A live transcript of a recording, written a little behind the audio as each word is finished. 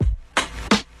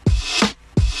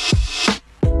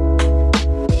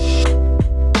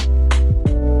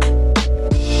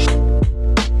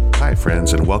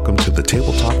to the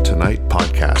Tabletop Tonight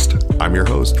podcast. I'm your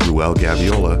host, Ruel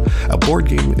Gaviola, a board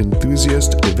game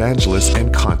enthusiast, evangelist,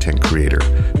 and content creator.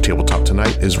 Tabletop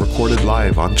Tonight is recorded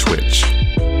live on Twitch.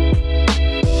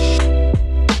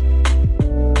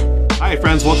 Hi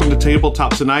friends, welcome to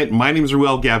Tabletop Tonight. My name is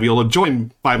Ruel Gaviola,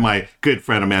 joined by my good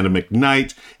friend Amanda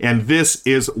McKnight, and this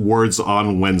is Words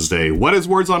on Wednesday. What is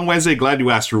Words on Wednesday? Glad you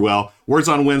asked, Ruel. Words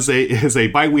on Wednesday is a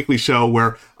bi-weekly show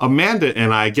where Amanda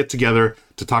and I get together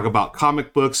to talk about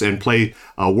comic books and play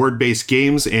word-based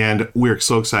games, and we're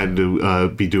so excited to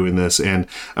be doing this. And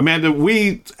Amanda,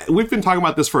 we've been talking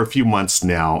about this for a few months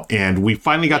now, and we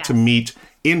finally got to meet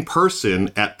in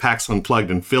person at PAX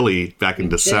Unplugged in Philly back in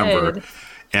December.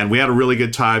 And we had a really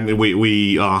good time.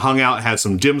 We hung out, had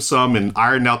some dim sum, and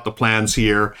ironed out the plans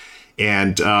here.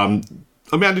 And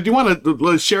Amanda, do you want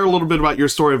to share a little bit about your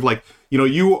story of, like, you know,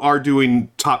 you are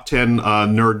doing top 10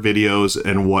 nerd videos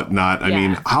and whatnot. I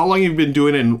mean, how long have you been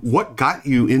doing it, and what got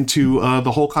you into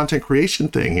the whole content creation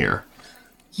thing here?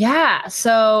 Yeah.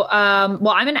 So, well,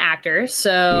 I'm an actor,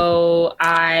 so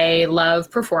I love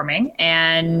performing.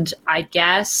 And I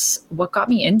guess what got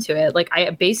me into it, like,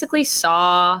 I basically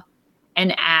saw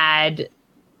an ad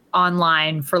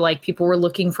online for, like, people were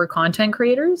looking for content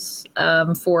creators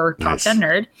for Top 10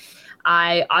 Nerd.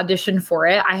 I auditioned for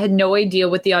it. I had no idea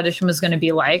what the audition was going to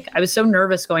be like. I was so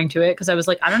nervous going to it because I was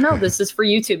like, I don't know, this is for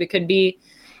YouTube. It could be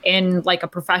in, like, a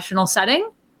professional setting.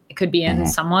 It could be in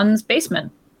someone's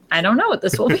basement. I don't know what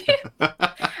this will be.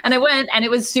 And I went, and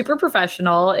it was super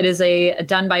professional. It is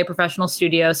done by a professional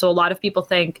studio. So a lot of people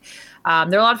think, there are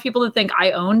a lot of people that think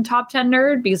I own Top 10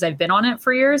 Nerd because I've been on it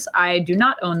for years. I do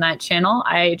not own that channel.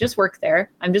 I just work there.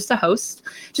 I'm just a host,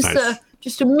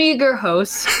 just a meager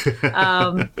host,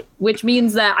 which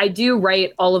means that I do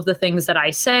write all of the things that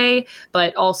I say,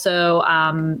 but also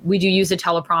we do use a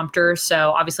teleprompter.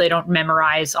 So obviously I don't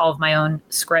memorize all of my own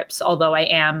scripts, although I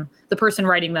am the person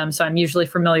writing them. So I'm usually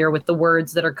familiar with the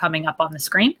words that are coming up on the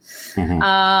screen.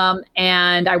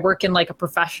 And I work in, like, a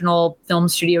professional film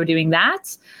studio doing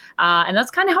that. And that's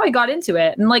kind of how I got into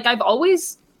it. And, like, I've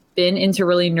always been into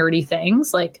really nerdy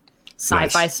things, like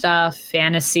sci-fi stuff,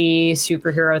 fantasy,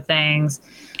 superhero things.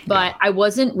 But I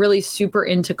wasn't really super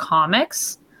into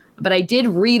comics, but I did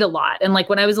read a lot. And, like,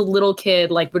 when I was a little kid,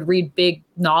 like, would read big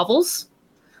novels.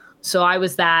 So I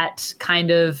was that kind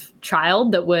of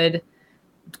child that would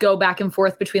go back and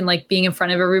forth between, like, being in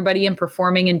front of everybody and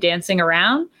performing and dancing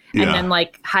around and then,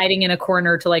 like, hiding in a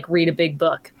corner to, like, read a big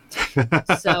book.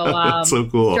 So, so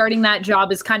cool. Starting that job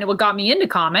is kind of what got me into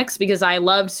comics because I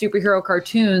loved superhero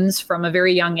cartoons from a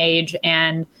very young age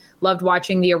and loved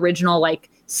watching the original, like,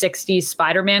 60s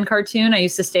Spider-Man cartoon. I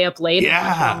used to stay up late and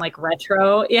watch it on, like,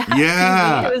 retro.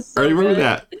 Yeah. It was so I remember good.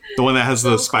 that. The one that has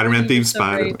the Spider-Man theme.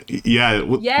 Spider-Man.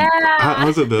 How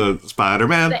was it? The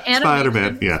Spider-Man? The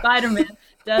Spider-Man. Yeah. Spider-Man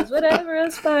does whatever a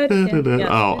spider can. Yeah.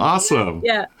 Oh, awesome.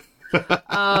 Yeah.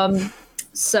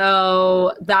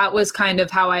 So that was kind of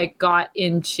how I got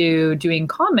into doing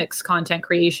comics content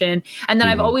creation. And then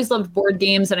I've always loved board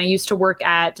games, and I used to work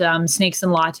at Snakes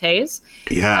and Lattes,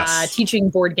 teaching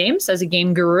board games as a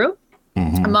game guru,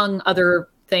 among other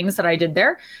things that I did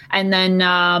there. And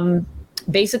then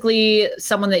basically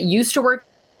someone that used to work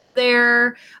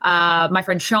there, my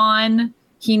friend Sean,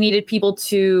 he needed people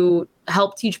to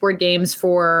help teach board games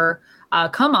for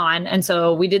Come On. And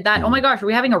so we did that. Oh my gosh, are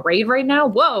we having a raid right now?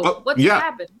 Whoa, what just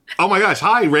happened? Oh my gosh.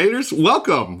 Hi, Raiders.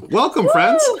 Welcome,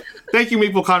 friends. Thank you,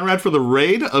 Maple Conrad, for the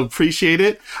raid. Appreciate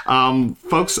it.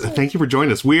 Folks, thank you for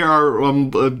joining us. We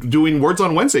are doing Words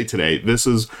on Wednesday today. This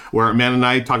is where Amanda and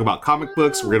I talk about comic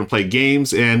books. We're going to play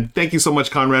games. And thank you so much,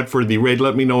 Conrad, for the raid.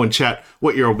 Let me know in chat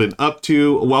what you've been up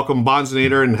to. Welcome,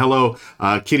 Bonzinator, and hello,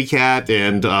 Kitty Cat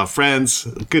and friends.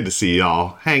 Good to see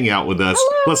y'all. Hang out with us.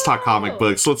 Hello. Let's talk comic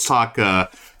books. Let's talk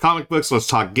comic books, let's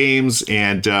talk games,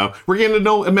 and we're getting to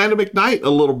know Amanda McKnight a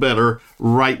little better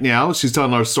right now. She's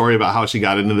telling our story about how she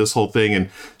got into this whole thing, and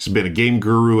she's been a game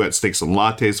guru at Snakes and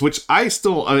Lattes, which I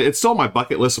still, it's still on my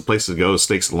bucket list of places to go,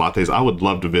 Snakes and Lattes. I would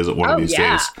love to visit one of these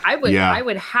days. I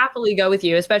would happily go with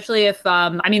you, especially if,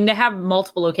 I mean, they have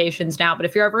multiple locations now, but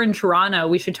if you're ever in Toronto,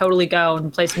 we should totally go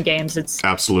and play some games. It's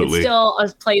still a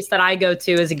place that I go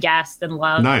to as a guest and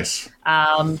love. Nice.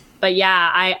 But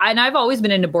yeah, I've always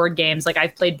been into board games. Like,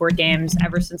 I've played board games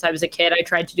ever since I was a kid. I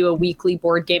tried to do a weekly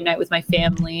board game night with my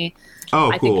family.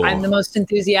 Oh, I cool. think I'm the most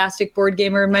enthusiastic board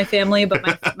gamer in my family, but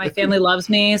my family loves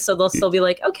me, so they'll still be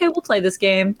like, okay, we'll play this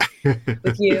game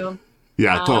with you.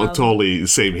 Yeah, totally.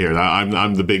 Same here.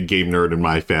 I'm the big game nerd in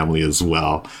my family as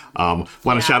well. Want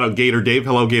to shout out Gator Dave.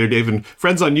 Hello, Gator Dave, and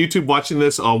friends on YouTube watching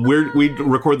this. We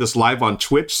record this live on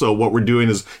Twitch. So what we're doing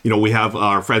is, we have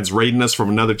our friends raiding us from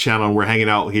another channel, and we're hanging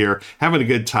out here, having a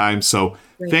good time. So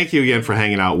thank you again for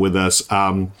hanging out with us.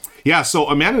 So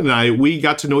Amanda and I, we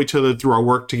got to know each other through our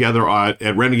work together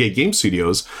at Renegade Game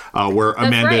Studios, where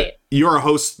Amanda, you're a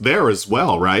host there as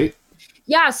well, right?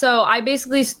 Yeah, so I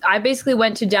basically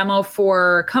went to demo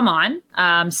for Come On,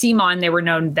 CMON, they were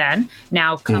known then.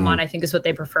 Now Come On, I think, is what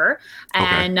they prefer.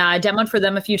 And demoed for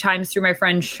them a few times through my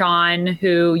friend Sean,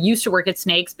 who used to work at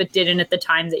Snakes, but didn't at the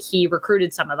time that he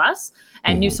recruited some of us,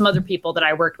 and knew some other people that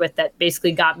I worked with that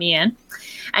basically got me in.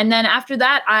 And then after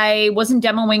that, I wasn't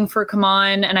demoing for Come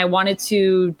On, and I wanted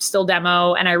to still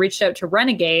demo, and I reached out to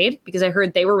Renegade because I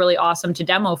heard they were really awesome to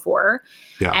demo for.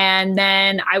 Yeah. And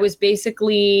then I was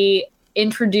basically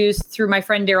introduced through my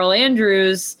friend Daryl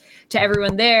Andrews to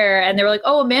everyone there, and they were like,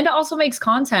 "Oh, Amanda also makes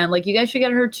content. Like, you guys should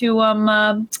get her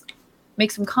to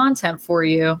make some content for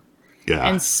you." Yeah.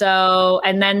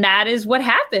 And then that is what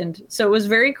happened. So it was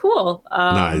very cool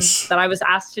that I was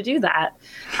asked to do that.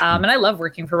 And I love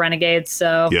working for Renegade,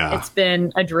 so it's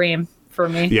been a dream for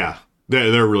me. Yeah.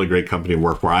 They're a really great company to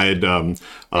work for. I had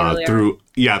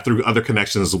through other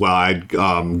connections as well. I'd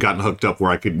gotten hooked up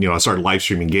where I could, I started live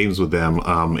streaming games with them,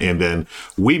 and then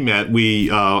we met.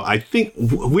 I think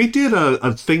we did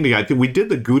a thing together. I think we did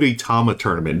the Gudetama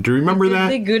tournament. Do you remember that?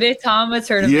 The Gudetama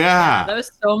tournament. Yeah, that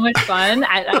was so much fun.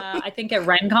 At I think at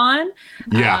RenCon.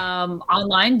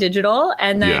 Online digital,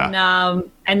 and then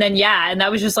and that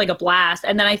was just like a blast.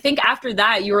 And then I think after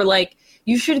that, you were like,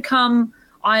 you should come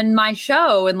on my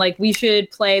show, and like we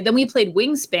should play. Then we played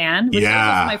Wingspan, which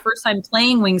was my first time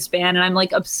playing Wingspan, and I'm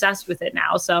like obsessed with it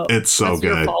now. So it's so that's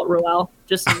good. Your fault, Ruel.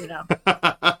 Just so you know,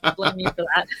 blame me for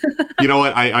that. You know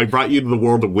what? I brought you to the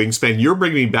world of Wingspan. You're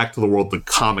bringing me back to the world of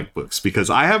comic books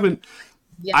because I haven't.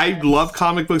 Yes. I love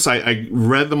comic books. I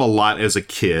read them a lot as a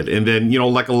kid. And then,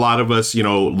 like a lot of us,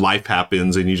 life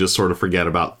happens and you just sort of forget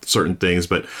about certain things.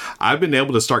 But I've been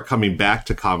able to start coming back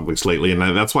to comic books lately. And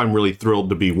that's why I'm really thrilled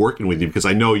to be working with you, because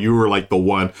I know you were like the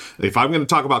one. If I'm going to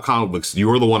talk about comic books,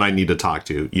 you're the one I need to talk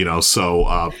to,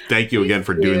 So thank you again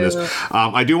for doing this.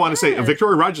 I do want to say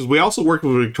Victoria Rogers, we also worked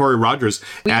with Victoria Rogers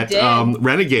at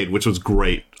Renegade, which was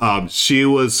great. She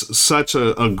was such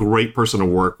a great person to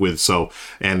work with.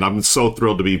 And I'm so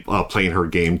thrilled to be playing her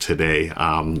game today.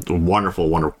 Wonderful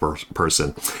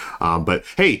person. But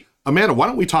hey, Amanda, why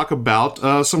don't we talk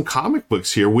about some comic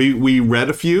books here? We read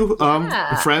a few,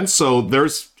 friends. So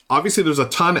there's a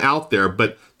ton out there,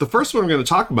 but the first one we're going to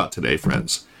talk about today,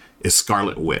 friends, is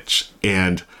Scarlet Witch.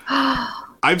 And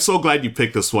I'm so glad you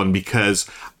picked this one because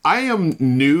I am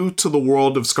new to the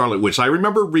world of Scarlet Witch. I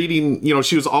remember reading,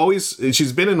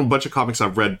 she's been in a bunch of comics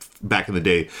I've read back in the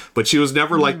day, but she was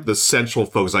never like the central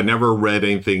focus. I never read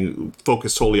anything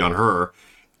focused totally on her.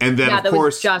 And then, of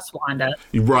course, was just Wanda.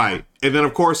 Right. And then,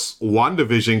 of course,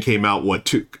 WandaVision came out,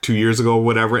 two years ago or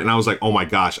whatever. And I was like, oh, my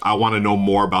gosh, I want to know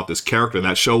more about this character.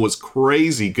 That show was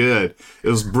crazy good. It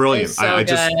was brilliant. It's so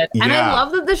good. And I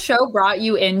love that the show brought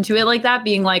you into it like that,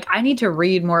 being like, I need to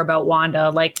read more about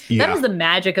Wanda. Like, that is the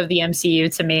magic of the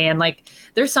MCU to me. And like,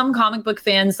 there's some comic book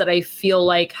fans that I feel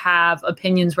like have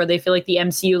opinions where they feel like the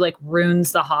MCU like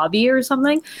ruins the hobby or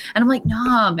something. And I'm like,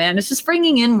 nah, man, it's just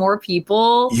bringing in more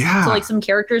people to like some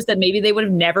characters that maybe they would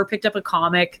have never picked up a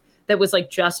comic that was like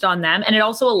just on them. And it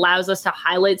also allows us to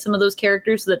highlight some of those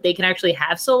characters so that they can actually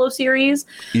have solo series.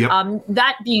 Yep.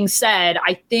 That being said,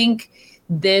 I think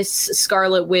this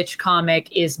Scarlet Witch comic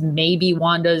is maybe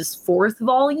Wanda's 4th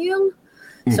volume.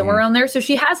 Somewhere around there. So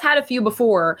she has had a few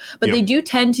before, but they do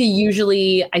tend to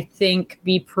usually, I think,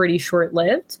 be pretty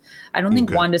short-lived. I don't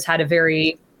think Wanda's had a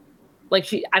very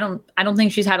I don't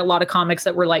think she's had a lot of comics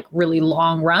that were like really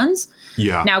long runs.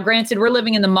 Yeah. Now, granted, we're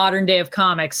living in the modern day of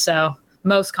comics, so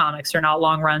most comics are not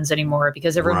long runs anymore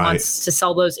because everyone wants to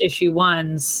sell those issue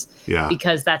ones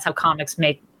because that's how comics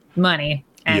make money.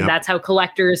 And that's how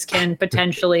collectors can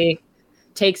potentially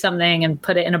take something and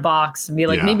put it in a box and be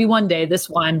like, maybe one day this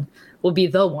one will be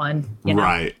the one.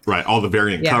 Right. All the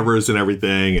variant covers and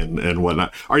everything and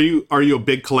whatnot. Are you a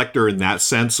big collector in that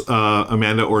sense,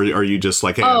 Amanda, or are you just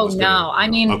like, hey, I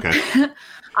mean,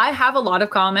 I have a lot of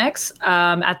comics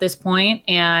at this point,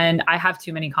 and I have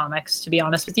too many comics, to be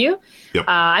honest with you. Yep.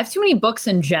 I have too many books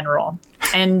in general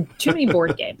and too many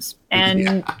board games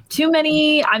and too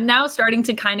many. I'm now starting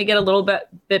to kind of get a little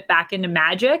bit back into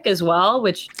Magic as well,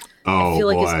 which I feel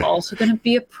like is also going to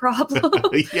be a problem.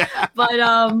 But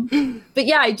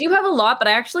yeah, I do have a lot, but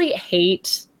I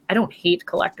don't hate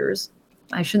collectors.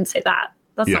 I shouldn't say that.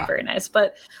 That's not very nice.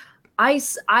 But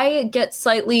I get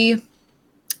slightly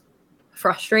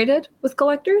frustrated with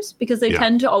collectors because they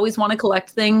tend to always want to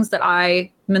collect things that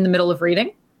I am in the middle of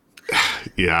reading.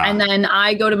 Yeah. And then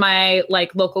I go to my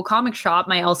like local comic shop,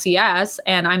 my LCS,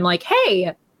 and I'm like,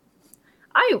 hey,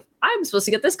 I'm supposed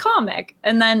to get this comic.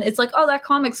 And then it's like, oh, that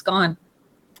comic's gone.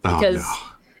 Because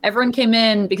everyone came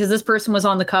in because this person was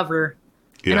on the cover.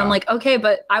 Yeah. And I'm like, okay,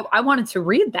 but I wanted to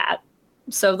read that.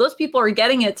 So those people are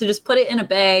getting it to just put it in a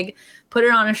bag, put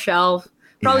it on a shelf,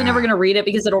 probably never going to read it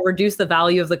because it'll reduce the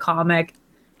value of the comic.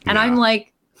 And I'm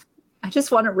like, I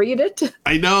just want to read it.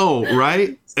 I know,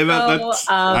 right? And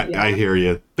I hear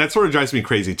you. That sort of drives me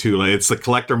crazy too. Like, it's the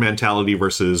collector mentality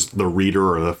versus the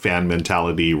reader or the fan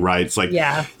mentality, right? It's like,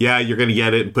 you're going to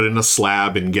get it and put it in a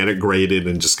slab and get it graded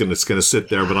and it's going to sit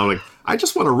there. But I'm like, I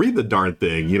just want to read the darn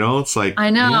thing, you know? It's like, I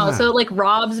know. So it like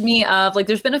robs me of like,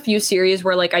 there's been a few series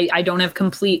where like I don't have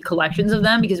complete collections of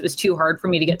them because it was too hard for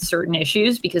me to get certain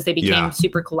issues because they became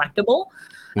super collectible,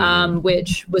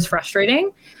 which was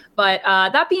frustrating. But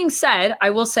that being said, I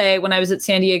will say when I was at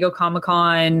San Diego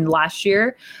Comic-Con last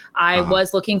year, I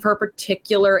was looking for a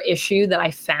particular issue that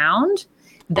I found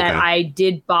that I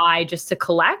did buy just to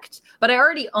collect. But I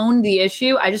already owned the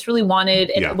issue. I just really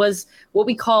wanted, and it was what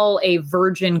we call a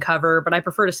virgin cover, but I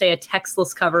prefer to say a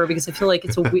textless cover because I feel like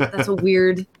it's that's a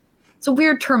weird. It's a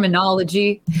weird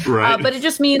terminology, right? But it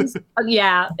just means,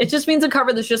 it just means a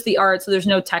cover that's just the art, so there's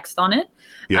no text on it.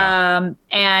 Yeah.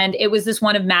 And it was this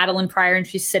one of Madeline Pryor, and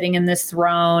she's sitting in this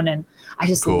throne, and I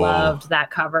just loved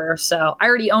that cover. So I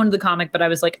already owned the comic, but I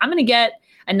was like, I'm going to get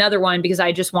another one because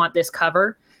I just want this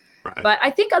cover. Right. But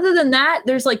I think other than that,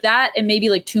 there's like that and maybe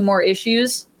like 2 more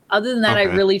issues. Other than that, I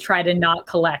really try to not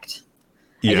collect.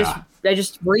 Yeah. I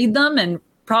just read them and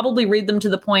probably read them to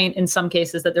the point in some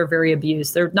cases that they're very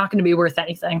abused. They're not going to be worth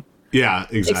anything. Yeah,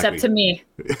 exactly. Except to me,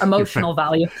 emotional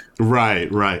value. Right.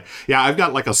 Yeah, I've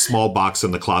got like a small box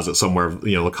in the closet somewhere,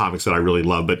 you know, the comics that I really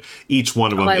love, but each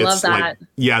one of them, it's like,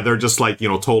 they're just like, you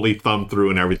know, totally thumbed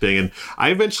through and everything. And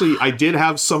I did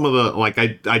have some of the, like,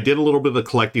 I did a little bit of the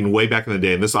collecting way back in the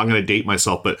day, and this, I'm going to date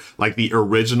myself, but like the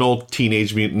original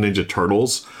Teenage Mutant Ninja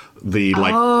Turtles, the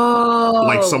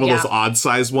like some of those odd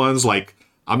size ones, like,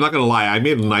 I'm not going to lie, I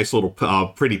made a nice little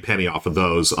pretty penny off of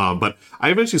those. But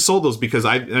I eventually sold those because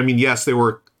I mean, yes,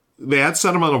 they had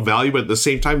sentimental value, but at the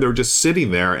same time, they were just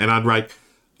sitting there. And I'd like,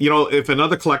 you know, if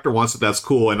another collector wants it, that's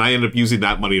cool. And I ended up using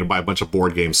that money to buy a bunch of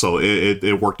board games. So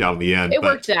it worked out in the end. It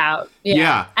worked out.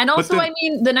 Yeah. And also, I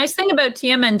mean, the nice thing about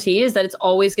TMNT is that it's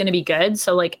always going to be good.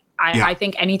 So like, I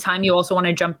think anytime you also want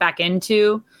to jump back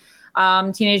into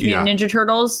Teenage Mutant Ninja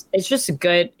Turtles, it's just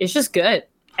good. It's just good.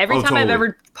 Every time I've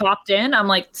ever popped in, I'm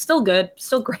like, still good,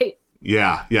 still great.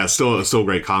 Yeah, still a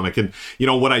great comic. And, you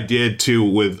know, what I did, too,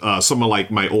 with some of, like,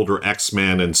 my older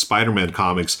X-Men and Spider-Man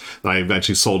comics that I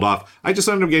eventually sold off, I just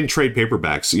ended up getting trade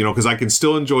paperbacks, you know, because I can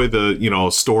still enjoy the, you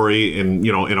know, story and,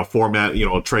 you know, in a format, you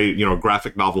know, trade, you know,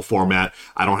 graphic novel format.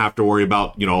 I don't have to worry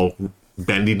about, you know,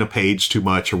 bending the page too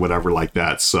much or whatever like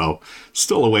that. So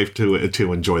still a way to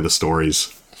enjoy the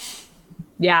stories.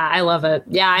 Yeah, I love it.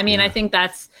 Yeah, I mean, I think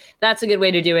that's a good way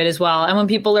to do it as well. And when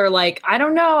people are like, I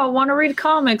don't know, I want to read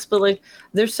comics, but like,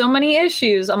 there's so many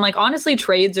issues. I'm like, honestly,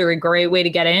 trades are a great way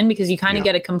to get in because you kind of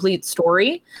get a complete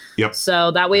story. Yep. So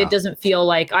that way it doesn't feel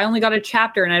like I only got a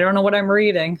chapter and I don't know what I'm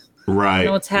reading. Right. I don't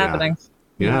know what's happening.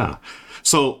 Yeah.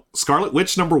 So Scarlet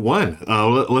Witch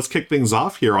 #1. Let's kick things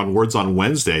off here on Words on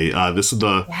Wednesday. This is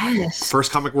the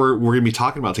first comic we're going to be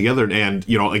talking about together. And,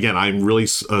 you know, again, I'm really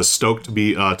stoked to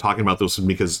be talking about this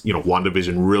because, you know,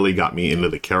 WandaVision really got me into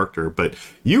the character. But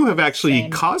you have actually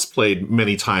cosplayed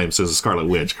many times as a Scarlet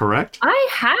Witch, correct? I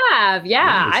have.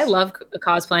 Yeah. Nice. I love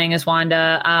cosplaying as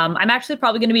Wanda. I'm actually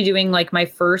probably going to be doing like my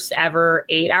first ever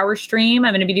 8-hour stream.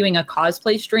 I'm going to be doing a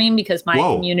cosplay stream because my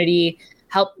community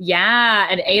helped.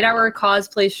 An 8-hour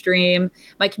cosplay stream.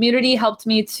 My community helped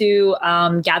me to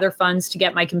gather funds to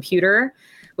get my computer,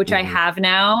 which I have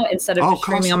now instead of just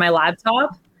streaming on my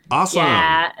laptop. Awesome.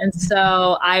 Yeah. And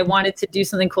so I wanted to do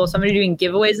something cool. So I'm going to be doing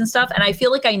giveaways and stuff. And I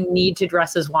feel like I need to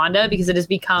dress as Wanda because it has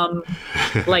become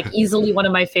like easily one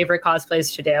of my favorite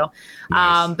cosplays to do.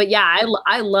 Nice. But yeah,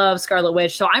 I love Scarlet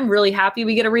Witch. So I'm really happy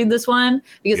we get to read this one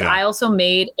because I also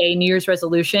made a New Year's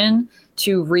resolution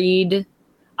to read,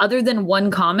 other than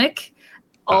one comic,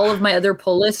 all of my other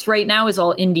pull list right now is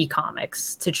all indie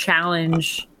comics to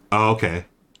challenge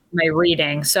my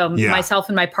reading. So myself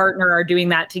and my partner are doing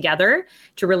that together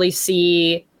to really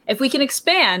see if we can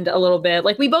expand a little bit.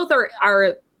 Like we both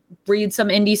are read some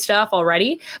indie stuff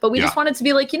already, but we just wanted to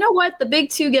be like, you know what? The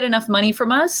big two get enough money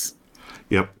from us.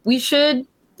 Yep. We should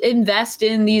invest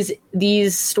in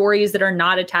these stories that are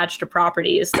not attached to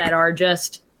properties, that are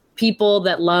just people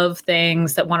that love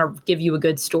things that want to give you a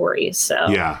good story. So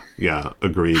yeah,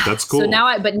 agreed. That's cool. So now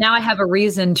I have a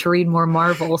reason to read more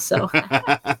Marvel. So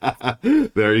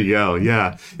there you go.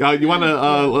 Yeah. You want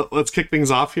to let's kick things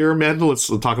off here, Amanda. Let's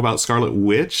talk about Scarlet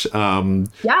Witch.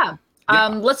 Yeah.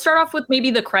 Let's start off with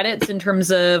maybe the credits in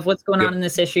terms of what's going on in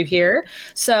this issue here.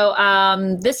 So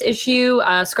this issue,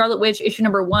 Scarlet Witch, issue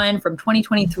number 1 from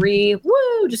 2023,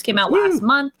 just came out last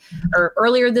month or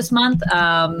earlier this month.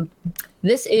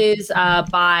 This is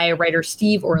by writer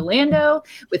Steve Orlando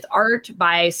with art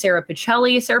by Sarah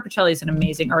Pichelli. Sarah Pichelli is an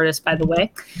amazing artist, by the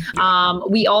way.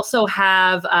 We also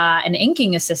have an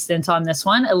inking assistant on this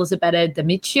one, Elisabetta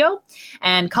D'Amicio,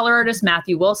 and color artist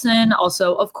Matthew Wilson.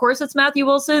 Also, of course, it's Matthew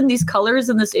Wilson. These colors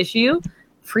in this issue,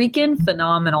 freaking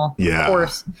phenomenal. Yeah. Of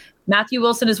course. Matthew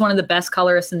Wilson is one of the best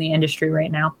colorists in the industry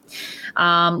right now.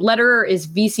 Letterer is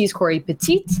VC's Corey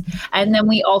Petit. And then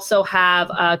we also have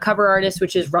a cover artist,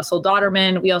 which is Russell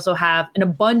Dodderman. We also have an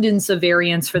abundance of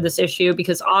variants for this issue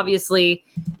because obviously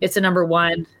it's a number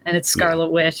 1 and it's Scarlet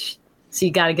Witch. So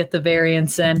you got to get the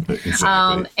variants in.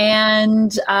 Exactly.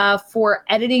 And for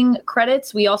editing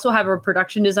credits, we also have a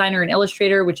production designer and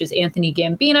illustrator, which is Anthony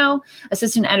Gambino.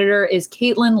 Assistant editor is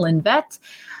Caitlin Linvette.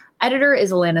 Editor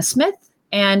is Alana Smith.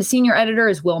 And senior editor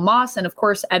is Will Moss. And of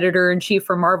course, editor-in-chief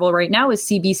for Marvel right now is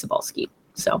CB Cebulski.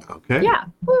 So, yeah.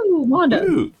 Woo, Wanda.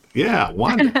 Ooh, yeah,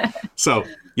 Wanda. So,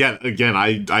 yeah, again,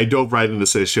 I dove right into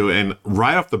this issue. And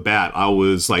right off the bat, I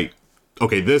was like,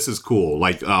 okay, this is cool.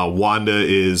 Like, Wanda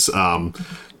is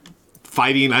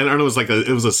fighting. I don't know,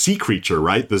 it was a sea creature,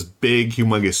 right? This big,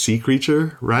 humongous sea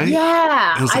creature, right?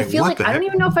 Yeah. I feel like I don't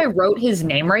even know if I wrote his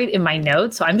name right in my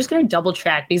notes. So I'm just going to double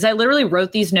check because I literally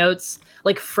wrote these notes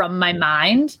like from my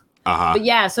mind. But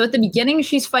yeah, so at the beginning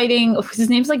she's fighting, his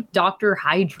name's like Dr.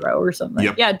 Hydro or something.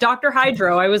 Yep. Yeah, Dr.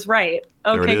 Hydro. I was right.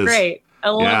 Okay, great. I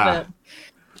love it.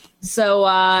 So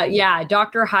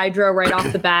Dr. Hydro right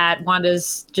off the bat,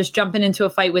 Wanda's just jumping into a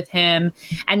fight with him.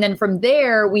 And then from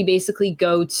there, we basically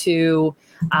go to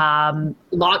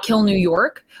Lock Hill, New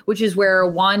York, which is where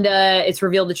Wanda, it's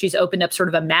revealed that she's opened up sort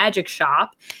of a magic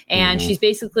shop. And she's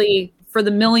basically, for the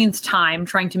millionth time,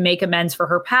 trying to make amends for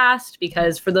her past,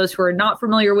 because for those who are not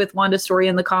familiar with Wanda's story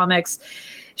in the comics,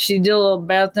 she did a little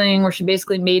bad thing where she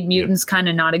basically made mutants kind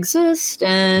of not exist,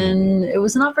 and it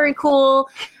was not very cool.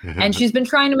 And she's been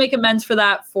trying to make amends for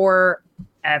that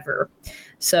forever.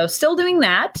 So still doing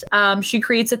that. She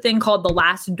creates a thing called the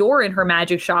Last Door in her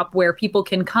magic shop where people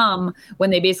can come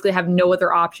when they basically have no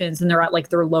other options and they're at like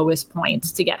their lowest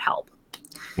points to get help.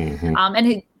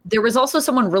 There was also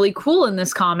someone really cool in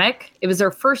this comic. It was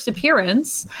her first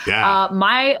appearance.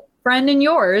 My friend and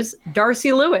yours,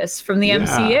 Darcy Lewis from the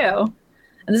MCU.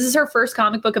 And this is her first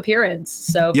comic book appearance.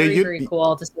 So very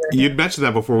cool to see her. You'd mentioned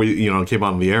that before we came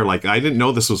on the air. Like, I didn't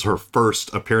know this was her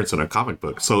first appearance in a comic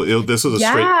book. So this was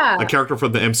a character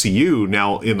from the MCU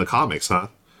now in the comics, huh?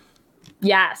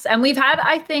 Yes. And we've had,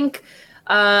 I think...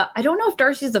 I don't know if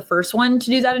Darcy's the first one to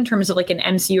do that in terms of like an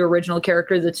MCU original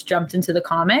character that's jumped into the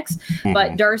comics,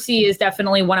 but Darcy is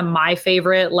definitely one of my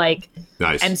favorite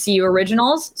MCU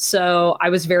originals. So I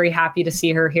was very happy to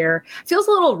see her here. Feels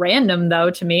a little random though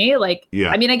to me.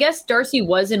 I mean, I guess Darcy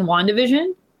was in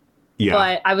WandaVision.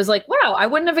 But I was like, wow, I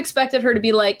wouldn't have expected her to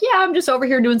be like, yeah, I'm just over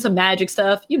here doing some magic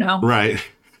stuff, Right.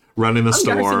 Running the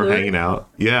store, hanging out.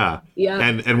 Yeah.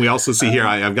 And we also see here,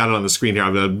 I've got it on the screen here.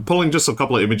 I'm pulling just a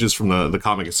couple of images from the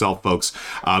comic itself, folks.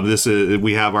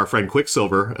 We have our friend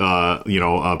Quicksilver,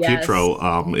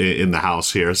 Pietro, in the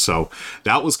house here. So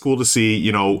that was cool to see,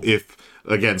 if,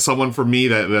 again, someone for me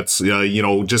that's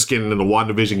just getting into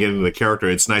WandaVision, getting into the character,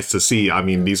 it's nice to see. I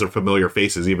mean, these are familiar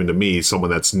faces, even to me, someone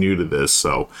that's new to this.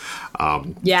 So,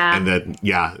 and then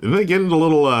they get into a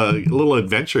little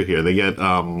adventure here. They get,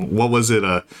 what was it?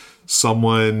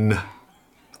 Someone...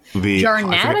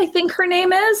 Jarnette, I think her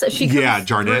name is. She comes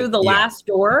through the Last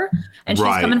Door, and she's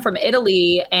coming from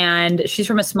Italy, and she's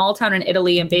from a small town in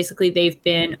Italy, and basically they've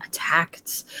been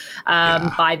attacked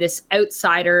by this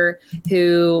outsider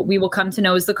who we will come to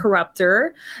know as the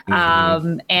Corruptor.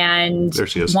 And there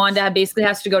she is. Wanda basically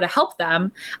has to go to help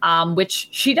them, which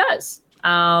she does.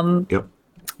 And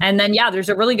then, there's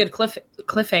a really good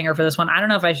cliffhanger for this one. I don't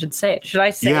know if I should say it. Should I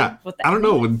say it? I don't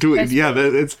know. Do it.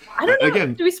 It's. I don't know.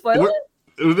 Again, do we spoil it?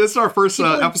 This is our first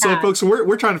episode, folks. So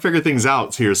we're trying to figure things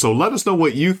out here. So let us know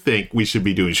what you think we should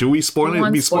be doing. Should we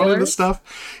spoiling this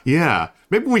stuff? Yeah,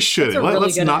 maybe we shouldn't. It's a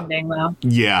really good ending, though.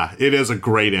 Yeah, it is a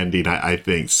great ending, I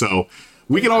think. So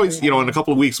we can always, in a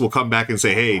couple of weeks, we'll come back and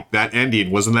say, hey, that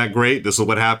ending wasn't that great. This is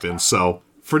what happened. So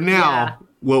for now,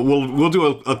 we'll do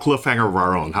a cliffhanger of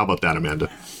our own. How about that,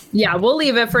 Amanda? Yeah, we'll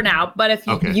leave it for now. But if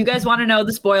you guys want to know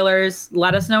the spoilers,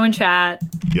 let us know in chat.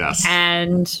 Yes.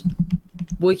 And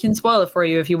we can spoil it for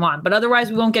you if you want, but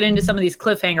otherwise we won't get into some of these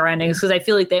cliffhanger endings because I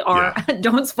feel like they are. Yeah.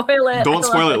 Don't spoil it. Don't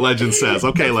spoil it. Legends says.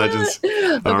 Okay, Legends.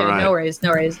 Okay, all right. No worries.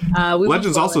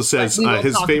 Legends also says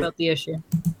his favorite about the issue.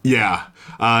 Yeah.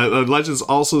 Legends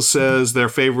also says their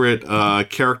favorite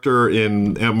character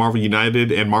in Marvel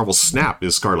United and Marvel Snap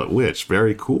is Scarlet Witch.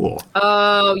 Very cool.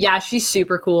 Oh, yeah, she's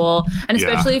super cool. And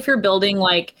especially if you're building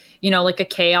like a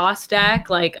chaos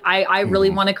deck, like I really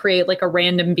want to create like a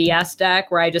random BS deck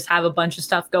where I just have a bunch of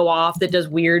stuff go off that does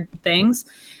weird things.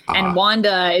 And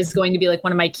Wanda is going to be like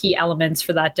one of my key elements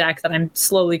for that deck that I'm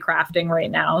slowly crafting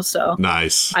right now. So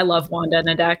nice. I love Wanda in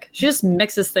a deck. She just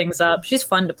mixes things up. She's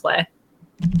fun to play.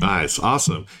 Nice.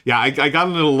 Awesome. Yeah, I got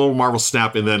into a little Marvel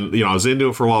Snap and then, I was into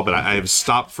it for a while, but I have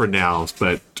stopped for now.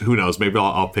 But who knows? Maybe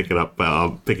I'll pick it up.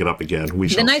 I'll pick it up again.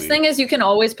 The nice thing is you can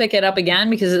always pick it up again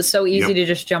because it's so easy to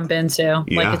just jump into.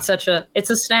 Yeah. Like it's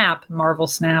a snap, Marvel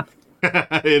Snap.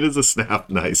 It is a snap.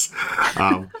 Nice.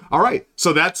 All right.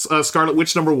 So that's Scarlet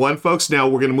Witch #1, folks. Now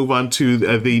we're going to move on to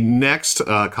the next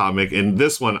comic. And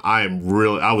this one, I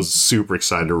was super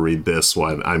excited to read this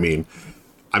one. I mean,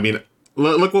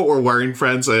 look what we're wearing,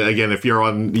 friends. Again, if you're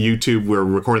on YouTube, we're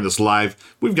recording this live.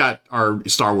 We've got our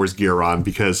Star Wars gear on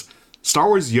because Star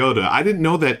Wars Yoda, I didn't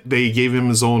know that they gave him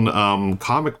his own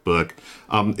comic book.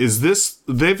 They've done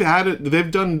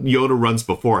Yoda runs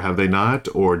before, have they not?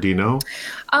 Or do you know?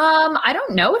 I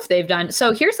don't know if they've done.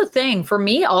 So here's the thing. For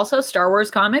me, also, Star Wars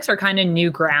comics are kind of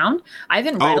new ground. I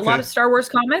haven't read a lot of Star Wars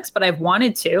comics, but I've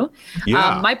wanted to.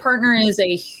 Yeah. My partner is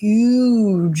a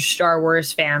huge Star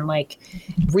Wars fan, like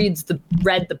read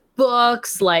the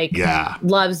books, like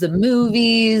loves the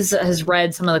movies, has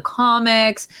read some of the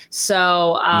comics.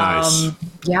 So nice.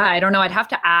 Yeah, I don't know. I'd have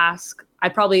to ask.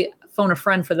 I'd probably phone a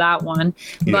friend for that one.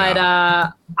 But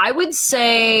I would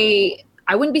say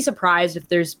I wouldn't be surprised if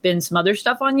there's been some other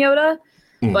stuff on Yoda.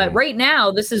 Mm-hmm. But right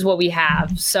now, this is what we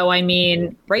have. So, I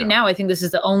mean, now, I think this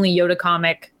is the only Yoda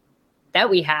comic that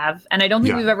we have. And I don't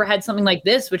think we've ever had something like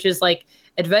this, which is like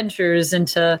adventures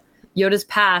into Yoda's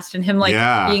past and him like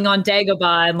being on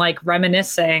Dagobah and like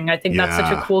reminiscing. I think that's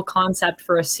such a cool concept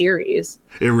for a series.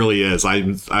 It really is.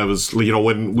 I was,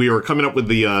 when we were coming up with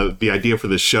the idea for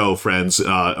this show, friends,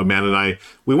 Amanda and I,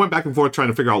 we went back and forth trying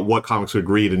to figure out what comics we'd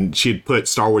read, and she'd put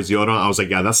Star Wars Yoda on. I was like,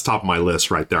 yeah, that's top of my list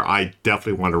right there. I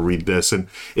definitely want to read this, and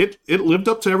it lived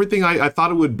up to everything I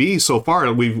thought it would be so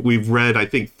far. We've read, I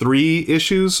think, 3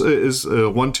 issues. Is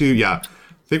 1, 2, yeah. I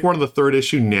think we're on the 3rd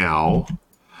issue now.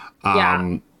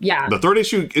 Yeah. The 3rd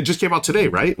issue, it just came out today,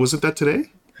 right? Wasn't that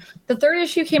today? The 3rd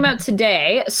issue came out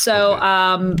today. So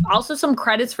also some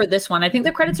credits for this one. I think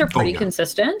the credits are pretty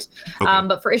consistent. Okay.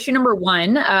 But for issue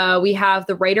 #1, we have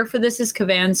the writer for this is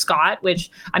Cavan Scott, which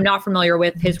I'm not familiar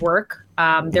with his work,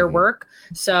 their work.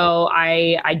 So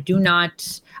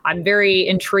I'm very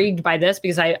intrigued by this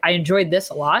because I enjoyed this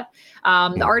a lot.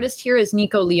 The artist here is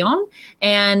Nico Leon.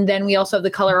 And then we also have the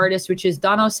color artist, which is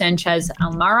Dono Sanchez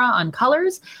Almara on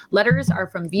colors. Letters are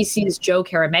from VC's Joe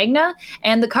Caramagna.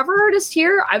 And the cover artist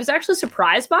here, I was actually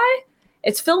surprised by.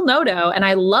 It's Phil Noto. And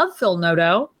I love Phil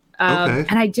Noto.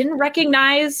 And I didn't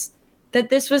recognize that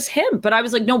this was him. But I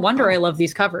was like, no wonder I love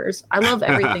these covers. I love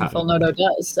everything Phil Noto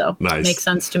does. So it makes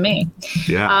sense to me.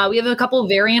 Yeah. We have a couple of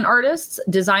variant artists.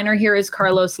 Designer here is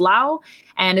Carlos Lau.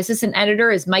 And assistant editor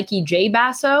is Mikey J.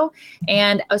 Basso.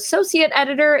 And associate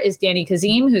editor is Danny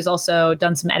Kazim, who's also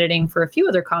done some editing for a few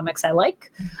other comics I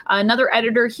like. Another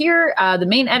editor here, the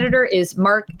main editor is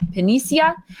Mark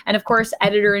Panicia. And of course,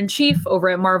 editor-in-chief over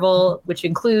at Marvel, which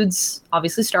includes,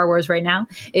 obviously, Star Wars right now,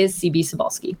 is C.B.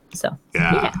 Cebulski. So,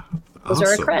 those are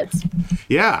our creds.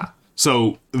 Yeah.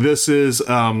 So this is...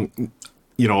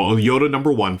 Yoda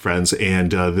 #1, friends,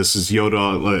 and this is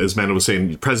Yoda, as Amanda was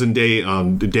saying, present day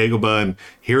on Dagobah, and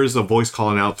here's a voice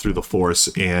calling out through the Force,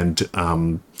 and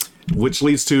which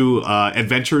leads to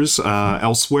adventures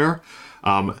elsewhere.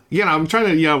 I'm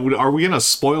trying to, are we going to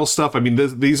spoil stuff? I mean,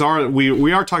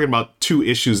 we are talking about 2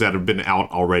 issues that have been out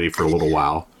already for a little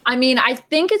while. I mean, I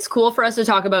think it's cool for us to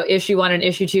talk about issue 1 and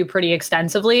issue 2 pretty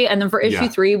extensively, and then for issue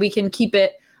 3, we can keep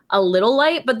it a little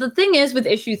light. But the thing is with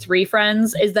issue 3,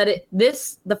 friends, is that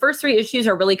the first 3 issues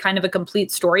are really kind of a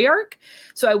complete story arc.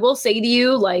 So I will say to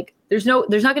you, like, there's not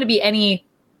going to be any,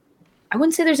 I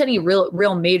wouldn't say there's any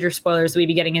real major spoilers we'd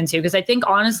be getting into, because I think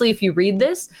honestly, if you read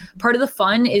this, part of the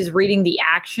fun is reading the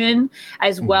action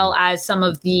as well as some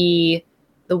of the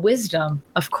wisdom,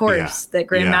 of course, that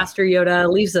Grandmaster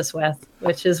Yoda leaves us with,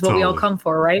 which is what we all come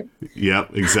for, right?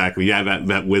 Yep, exactly. Yeah,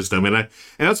 that wisdom. And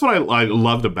that's what I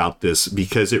loved about this,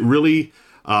 because it really,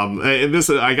 And this,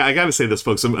 I got to say this,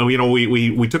 folks.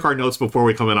 We took our notes before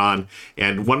we come on,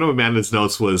 and one of Amanda's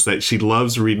notes was that she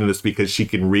loves reading this because she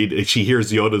can read. She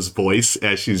hears Yoda's voice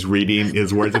as she's reading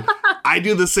his words. I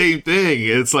do the same thing.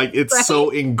 It's like it's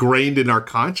so ingrained in our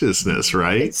consciousness,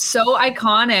 right? It's so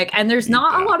iconic, and there's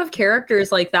not a lot of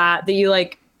characters like that you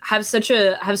like have such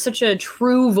a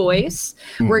true voice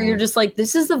where you're just like,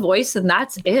 this is the voice and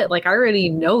that's it. Like I already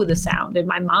know the sound in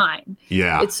my mind.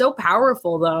 Yeah. It's so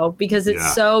powerful though, because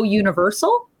it's so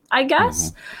universal, I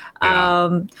guess.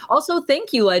 Also,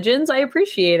 thank you, Legends. I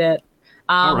appreciate it.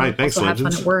 All right. Thanks, also Legends.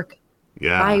 Have fun at work.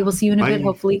 Yeah. Bye. We'll see you in a bit,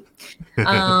 hopefully.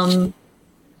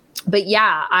 But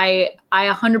yeah, I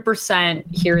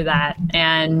 100% hear that.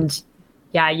 And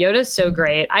yeah, Yoda's so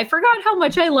great. I forgot how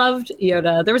much I loved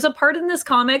Yoda. There was a part in this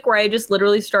comic where I just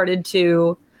literally started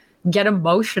to get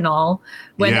emotional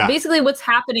when basically what's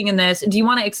happening in this. Do you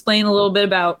want to explain a little bit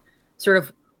about sort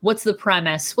of what's the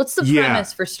premise? What's the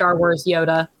premise for Star Wars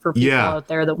Yoda for people out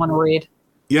there that want to read?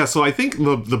 Yeah, so I think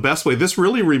the best way, this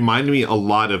really reminded me a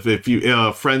lot of, if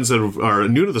you friends that are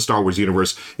new to the Star Wars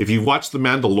universe, if you watch The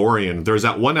Mandalorian, there's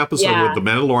that one episode where the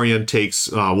Mandalorian takes,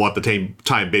 at the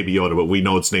time, Baby Yoda, but we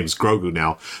know its name's Grogu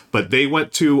now. But they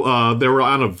went to, they were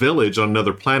on a village on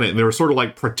another planet, and they were sort of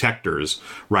like protectors,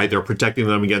 right? They're protecting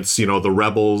them against, the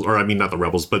rebels, or I mean, not the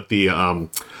rebels, but the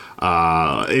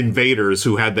invaders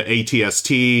who had the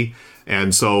ATST.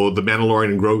 And so the Mandalorian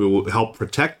and Grogu help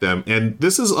protect them. And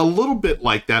this is a little bit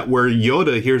like that, where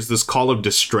Yoda hears this call of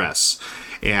distress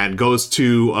and goes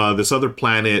to this other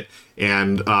planet,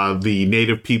 and the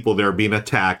native people there are being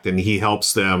attacked, and he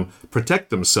helps them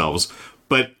protect themselves.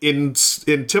 But in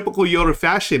typical Yoda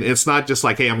fashion, it's not just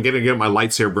like, hey, I'm going to get my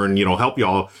lightsaber and, help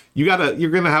y'all. You're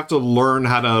going to have to learn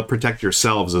how to protect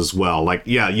yourselves as well. Like,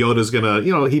 Yoda's going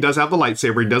to, he does have the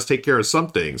lightsaber. He does take care of some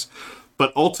things.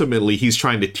 But ultimately, he's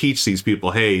trying to teach these people,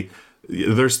 hey,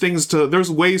 there's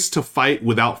ways to fight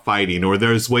without fighting, or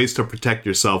there's ways to protect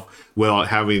yourself without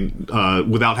having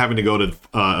to go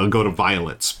to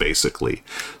violence, basically.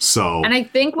 So, and I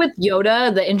think with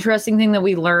Yoda, the interesting thing that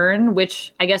we learn,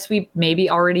 which I guess we maybe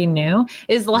already knew,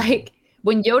 is like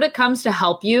when Yoda comes to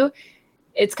help you,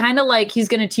 it's kind of like he's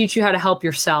going to teach you how to help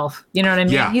yourself. You know what I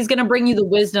mean? Yeah. He's going to bring you the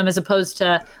wisdom, as opposed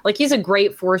to, like, he's a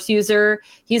great Force user.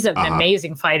 He's an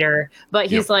amazing fighter, but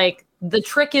he's like, the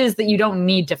trick is that you don't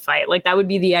need to fight. Like, that would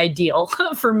be the ideal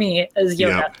for me as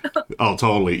Yoda. Oh,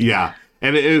 totally. Yeah.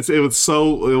 And it was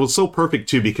so perfect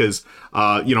too, because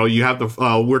you have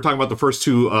we're talking about the first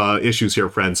two issues here,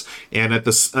 friends, and at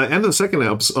the end of the second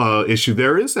issue,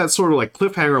 there is that sort of like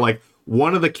cliffhanger, like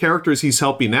one of the characters he's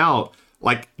helping out.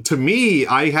 Like, to me,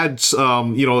 I had,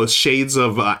 shades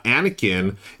of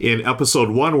Anakin in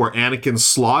episode 1, where Anakin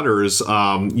slaughters,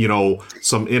 some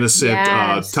innocent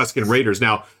Tusken Raiders.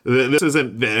 Now, this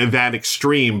isn't that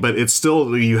extreme, but it's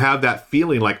still, you have that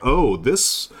feeling like, oh,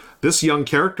 this young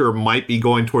character might be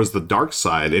going towards the dark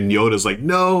side. And Yoda's like,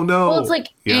 no. Well, it's like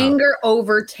anger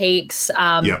overtakes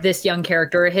this young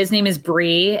character. His name is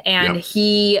Bree, and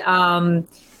he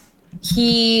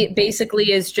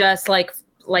basically is just like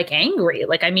angry.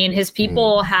 Like, I mean, his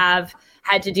people have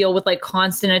had to deal with like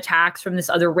constant attacks from this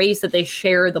other race that they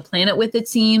share the planet with, it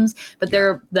seems. But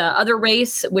they're the other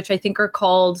race, which I think are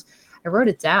called, I wrote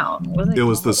it down. What are they called?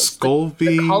 Was the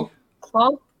Skolvi.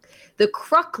 The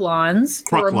Crucklons,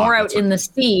 who are more out in the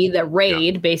sea, that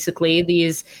raid basically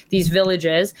these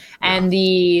villages, and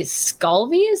the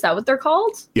Skulvi, is that what they're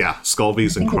called? Yeah,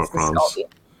 Skulvies and Crucklons.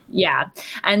 Yeah,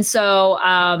 and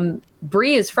so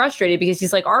Bree is frustrated because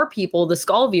he's like, our people, the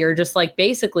Skulvi, are just like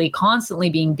basically constantly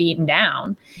being beaten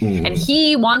down, and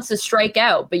he wants to strike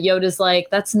out, but Yoda's like,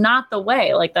 that's not the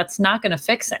way. Like, that's not going to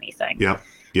fix anything. Yeah.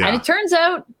 And it turns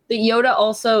out that Yoda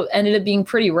also ended up being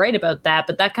pretty right about that,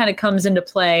 but that kind of comes into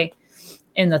play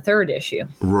in the third issue.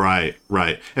 Right.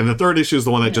 And the third issue is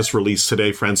the one that just released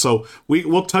today, friends. So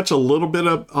we'll touch a little bit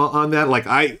on that. Like,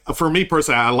 for me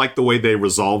personally, I like the way they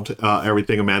resolved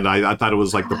everything, Amanda. I thought it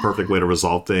was like the perfect way to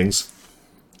resolve things.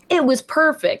 It was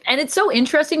perfect. And it's so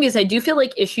interesting because I do feel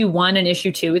like issue 1 and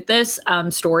issue 2 with this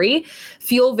story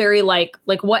feel very like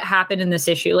what happened in this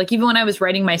issue. Like, even when I was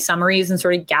writing my summaries and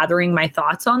sort of gathering my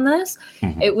thoughts on this,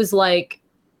 it was like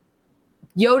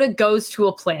Yoda goes to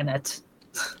a planet.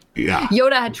 Yeah.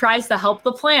 Yoda tries to help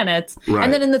the planet. Right.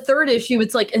 And then in the third issue,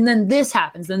 it's like, and then this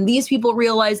happens. Then these people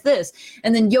realize this.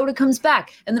 And then Yoda comes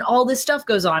back. And then all this stuff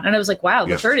goes on. And I was like, wow,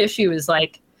 the third issue is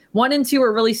like 1 and 2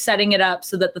 are really setting it up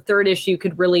so that the third issue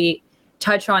could really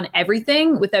touch on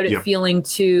everything without it feeling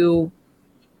too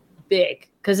big.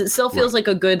 Because it still feels like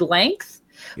a good length,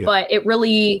 but it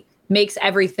really makes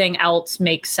everything else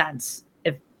make sense,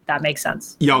 if that makes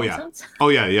sense. Yeah, That makes sense?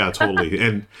 yeah, totally.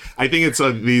 And I think it's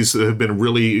these have been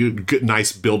really good,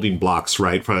 nice building blocks,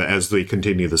 right, as they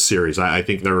continue the series. I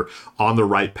think they're on the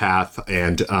right path,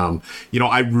 and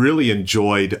I really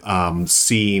enjoyed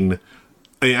seeing.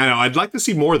 I'd like to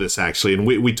see more of this, actually, and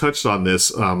we touched on this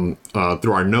through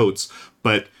our notes,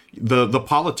 but the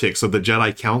politics of the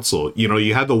Jedi Council.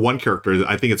 You had the one character,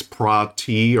 I think it's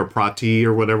Prati or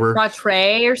whatever.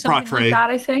 Pratre or something like that,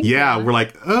 I think. Yeah, we're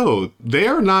like, oh,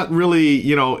 they're not really,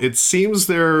 it seems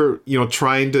they're,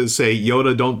 trying to say,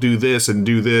 Yoda, don't do this and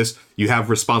do this. You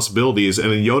have responsibilities.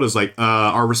 And then Yoda's like,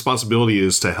 our responsibility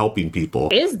is to helping people.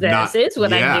 Is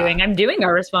what I'm doing. I'm doing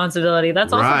our responsibility.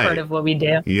 That's also part of what we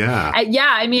do. Yeah.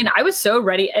 I mean, I was so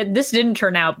ready. This didn't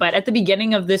turn out, but at the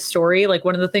beginning of this story, like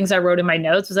one of the things I wrote in my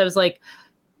notes was I was like,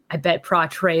 I bet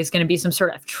Pratre is going to be some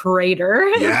sort of traitor.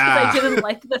 Yeah. I didn't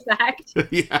like the fact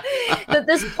that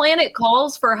this planet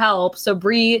calls for help. So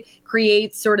Bree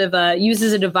creates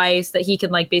uses a device that he can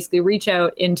basically reach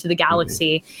out into the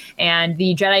galaxy, and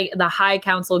the High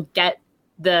Council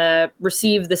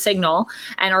receive the signal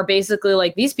and are basically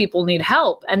like, these people need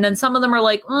help. And then some of them are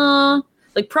like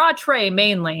Pratre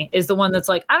mainly is the one that's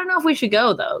like, I don't know if we should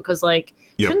go though. Cause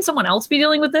shouldn't someone else be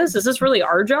dealing with this? Is this really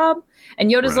our job? And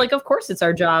Yoda's like, of course it's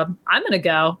our job. I'm going to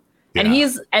go. Yeah.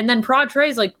 And then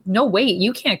Pratre's like, no, wait,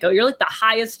 you can't go. You're like the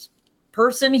highest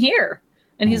person here.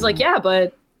 And he's like, yeah,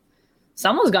 but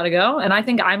someone's got to go. And I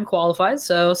think I'm qualified.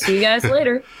 So see you guys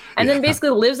later. And then basically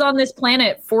lives on this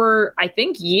planet for, I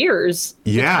think, years.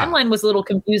 Yeah. The timeline was a little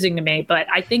confusing to me, but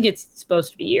I think it's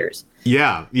supposed to be years.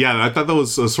 Yeah. I thought that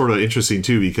was sort of interesting,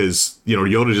 too, because,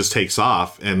 Yoda just takes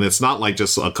off, and it's not like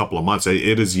just a couple of months.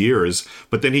 It is years.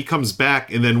 But then he comes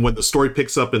back, and then when the story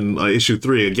picks up in issue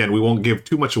 3, again, we won't give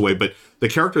too much away, but the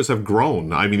characters have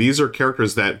grown. I mean, these are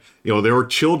characters that, they were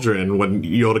children when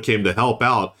Yoda came to help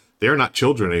out. They're not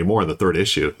children anymore in the 3rd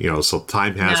issue, so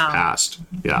time has passed.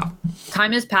 Yeah.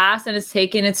 Time has passed, and it's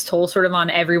taken its toll sort of on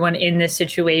everyone in this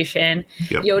situation,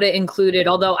 Yoda included.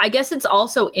 Although I guess it's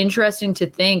also interesting to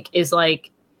think is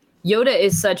Yoda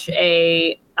is such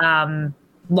a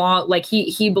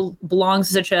he belongs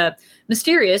to such a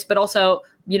mysterious, but also,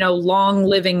 long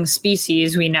living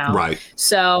species, we know. Right.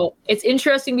 So it's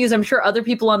interesting because I'm sure other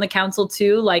people on the council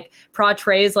too,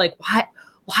 Pratre is like, what?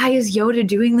 Why is Yoda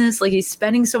doing this? He's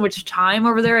spending so much time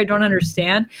over there. I don't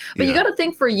understand. But you got to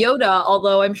think for Yoda,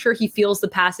 although I'm sure he feels the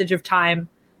passage of time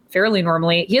fairly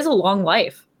normally, he has a long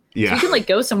life. Yeah. So you can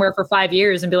go somewhere for 5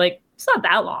 years and be like, it's not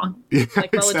that long. Yeah,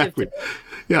 exactly.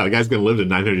 Yeah, the guy's been lived in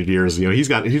 900 years. He's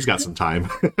got some time.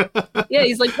 Yeah,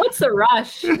 he's like, what's the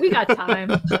rush? We got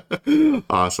time.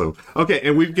 Awesome. Okay,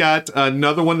 and we've got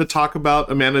another one to talk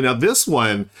about, Amanda. Now, this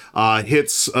one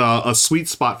hits a sweet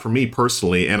spot for me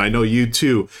personally, and I know you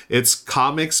too. It's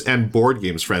comics and board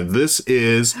games, friend. This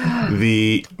is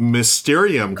the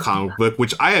Mysterium comic book,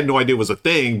 which I had no idea was a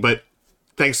thing, but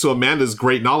thanks to Amanda's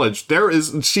great knowledge,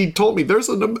 she told me there's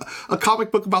a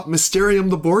comic book about Mysterium,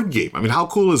 the board game. I mean, how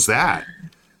cool is that?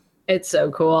 It's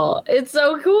so cool.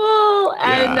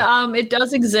 And it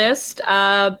does exist.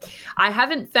 I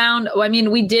haven't found,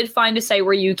 we did find a site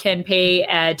where you can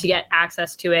pay to get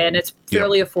access to it, and it's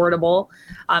fairly affordable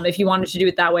if you wanted to do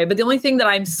it that way. But the only thing that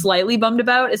I'm slightly bummed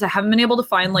about is I haven't been able to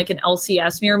find an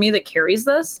LCS near me that carries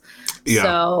this. Yeah.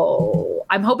 So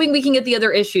I'm hoping we can get the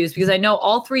other issues, because I know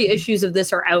all 3 issues of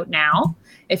this are out now.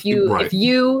 If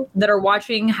you that are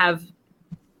watching have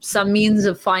some means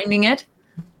of finding it,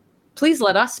 please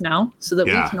let us know so that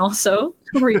we can also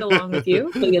read along with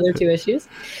you for the other 2 issues.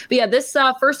 But this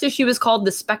first issue is called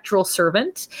The Spectral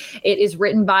Servant. It is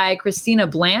written by Christina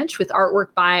Blanche with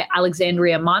artwork by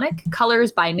Alexandria Monick,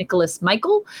 colors by Nicholas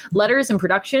Michael, letters and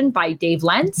production by Dave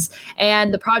Lentz,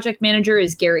 and the project manager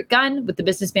is Garrett Gunn, with the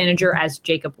business manager as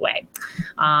Jacob Way.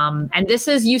 And this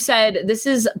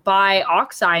is by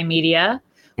Oxeye Media,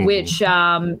 which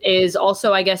is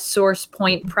also, I guess, Source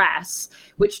Point Press,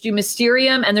 which do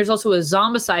Mysterium, and there's also a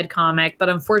Zombicide comic, but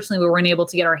unfortunately we weren't able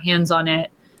to get our hands on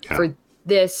it for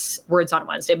this Words on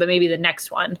Wednesday, but maybe the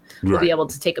next one we'll be able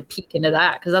to take a peek into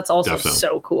that, because that's also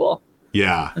so cool.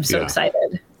 Yeah. I'm so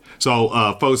excited.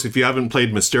 So, folks, if you haven't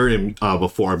played Mysterium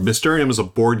before, Mysterium is a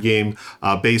board game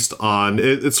based on,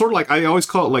 it's sort of like, I always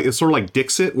call it it's sort of like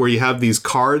Dixit, where you have these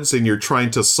cards and you're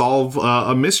trying to solve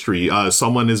a mystery.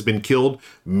 Someone has been killed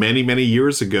many, many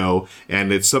years ago,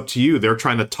 and it's up to you. They're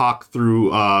trying to talk through,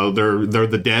 they're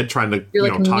the dead, trying to,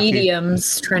 you're like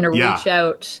mediums trying to reach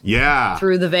out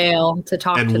through the veil to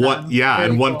talk to them.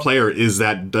 And one player is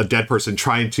that dead person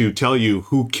trying to tell you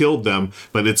who killed them,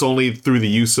 but it's only through the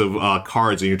use of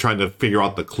cards, and you're trying to figure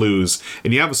out the clues,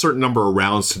 and you have a certain number of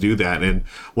rounds to do that. And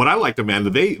what I liked, Amanda,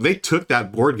 they took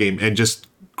that board game and just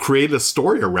created a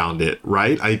story around it,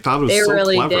 right? I thought it was so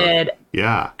really clever. Did.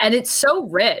 Yeah. And it's so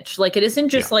rich. Like, it isn't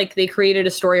just like they created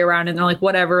a story around it and they're like,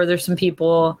 whatever, there's some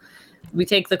people, we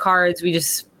take the cards, we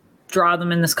just draw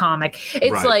them in this comic.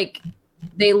 It's like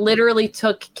they literally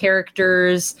took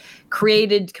characters,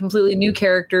 created completely new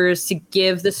characters to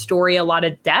give the story a lot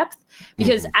of depth.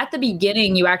 Because at the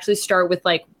beginning, you actually start with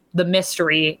like the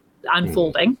mystery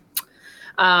unfolding.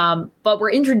 But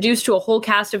we're introduced to a whole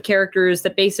cast of characters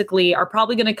that basically are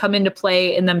probably going to come into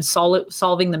play in them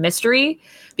solving the mystery,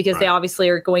 because they obviously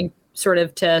are going sort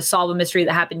of to solve a mystery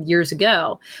that happened years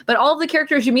ago. But all of the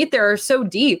characters you meet there are so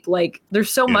deep. Like,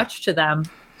 there's so much to them.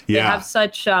 They have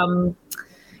such,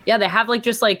 they have like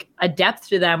just like a depth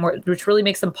to them, which really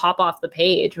makes them pop off the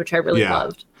page, which I really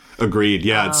loved. Agreed.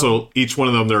 Yeah. So each one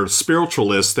of them, they're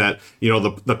spiritualists that,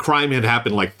 the crime had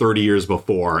happened like 30 years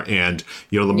before. And,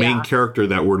 the main character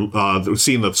that we're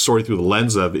seeing the story through the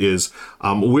lens of is,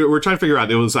 we're trying to figure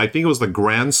out, I think it was the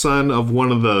grandson of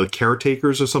one of the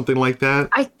caretakers or something like that.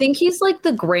 I think he's like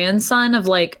the grandson of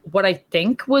like what I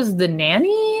think was the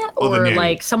nanny, or nanny.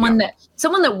 Like someone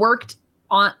that worked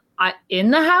in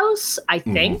the house, I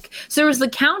think. So there was the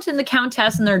count and the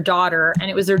countess and their daughter, and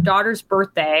it was their daughter's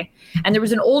birthday, and there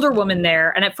was an older woman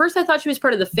there. And at first I thought she was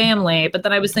part of the family, but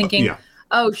then I was thinking,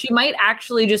 oh, she might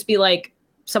actually just be like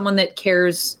someone that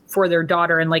cares for their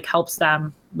daughter and like helps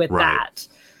them with that.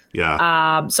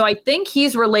 Yeah. So I think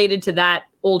he's related to that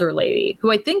older lady,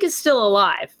 who I think is still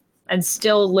alive and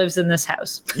still lives in this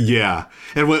house. Yeah.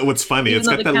 And what's funny, even it's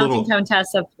got that little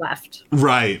countess have left.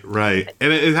 Right.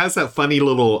 And it has that funny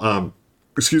little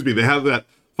they have that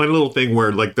funny little thing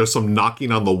where like there's some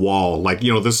knocking on the wall. Like,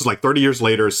 this is like 30 years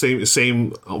later,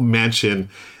 same mansion,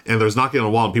 and there's knocking on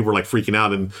the wall and people are like freaking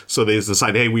out. And so they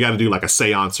decide, hey, we got to do like a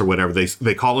seance or whatever.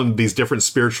 They call in these different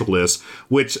spiritualists,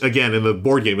 which again, in the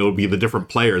board game, it would be the different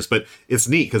players, but it's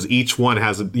neat because each one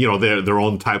has, their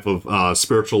own type of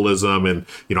spiritualism and,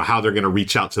 how they're going to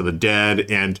reach out to the dead.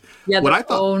 And what I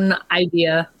thought, own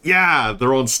idea. Yeah.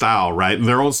 Their own style, right?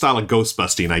 Their own style of ghost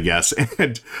busting, I guess.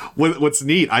 And what's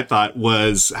neat, I thought,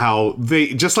 was how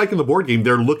they, just like in the board game,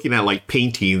 they're looking at like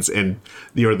paintings and,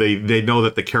 they know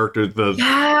that the character, they're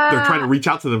trying to reach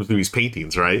out to them through these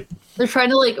paintings, right? They're trying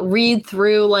to like read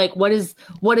through like what is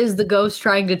the ghost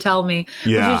trying to tell me,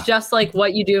 which is just like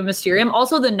what you do in Mysterium.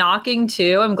 Also the knocking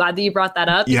too. I'm glad that you brought that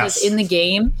up, because in the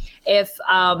game, if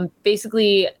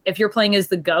you're playing as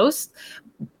the ghost,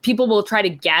 people will try to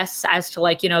guess as to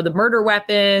like, the murder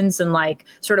weapons and like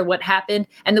sort of what happened.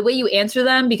 And the way you answer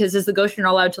them, because as the ghost, you're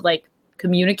not allowed to like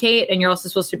communicate, and you're also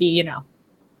supposed to be,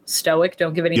 stoic,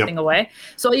 don't give anything away.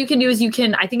 So all you can do is you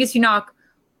knock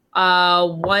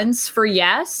once for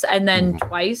yes and then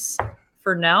twice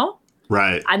for no.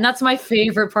 Right. And that's my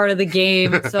favorite part of the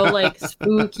game. It's so like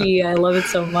spooky. I love it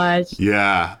so much.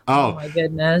 Yeah. Oh my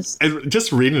goodness. And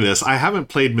just reading this, I haven't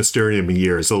played Mysterium in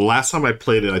years. So the last time I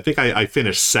played it, I think I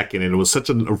finished second, and it was such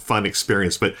a fun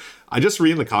experience. But I just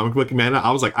reading the comic book, Amanda,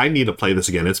 I was like, I need to play this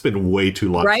again. It's been way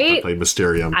too long since I played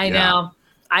Mysterium. I know.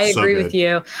 I agree with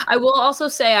you. I will also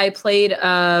say I played,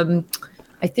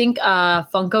 I think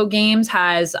Funko Games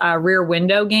has a Rear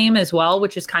Window game as well,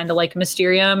 which is kind of like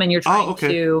Mysterium. And you're trying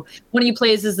to, one of you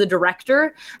plays as the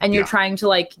director, and you're trying to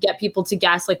like get people to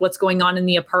guess like what's going on in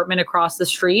the apartment across the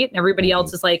street. And everybody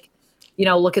else is like,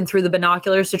 looking through the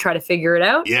binoculars to try to figure it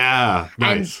out. Yeah.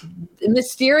 Nice. And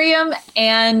Mysterium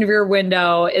and Rear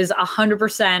Window is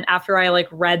 100%. After I like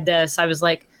read this, I was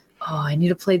like, oh, I need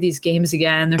to play these games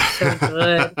again. They're so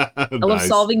good. I love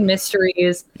solving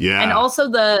mysteries. Yeah. And also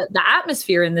the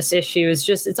atmosphere in this issue is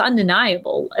just, it's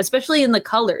undeniable, especially in the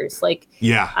colors. Like,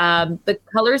 the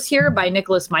colors here by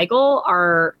Nicholas Michael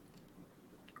are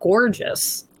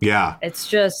gorgeous. Yeah. It's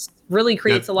just really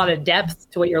creates a lot of depth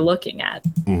to what you're looking at.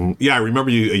 Mm-hmm. Yeah, I remember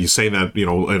you saying that,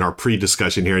 in our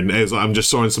pre-discussion here. And as I'm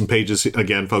just showing some pages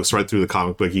again, folks, right through the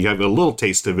comic book. You have a little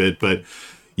taste of it, but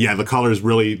yeah, the colors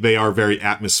really, they are very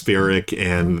atmospheric,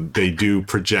 and they do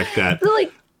project that. They're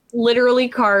like literally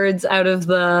cards out of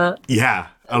the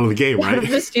game, right?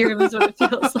 Mysterium is what it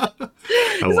feels like.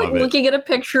 He's like looking at a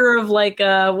picture of like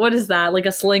what is that? Like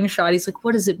a slingshot. He's like,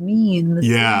 what does it mean?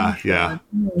 Yeah.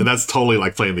 And that's totally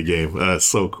like playing the game. That's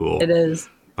so cool. It is.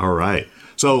 All right.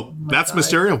 So that's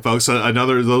Mysterium, folks.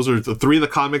 Those are the three of the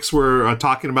comics we're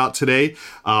talking about today.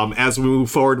 As we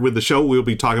move forward with the show, we'll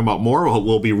be talking about more.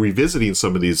 We'll be revisiting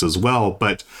some of these as well.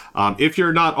 But if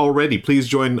you're not already, please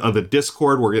join the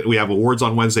Discord. We have a Words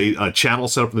on Wednesday channel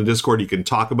set up in the Discord. You can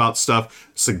talk about stuff,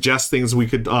 suggest things we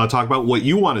could talk about, what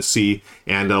you want to see,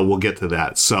 and we'll get to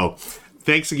that. So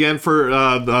thanks again for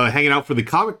hanging out for the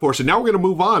comic portion. Now we're going to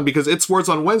move on because it's Words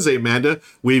on Wednesday, Amanda.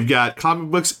 We've got comic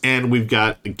books and we've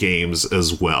got games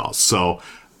as well. So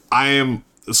I am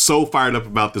so fired up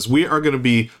about this. We are going to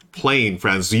be playing,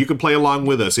 friends. So you can play along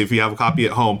with us if you have a copy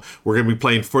at home. We're going to be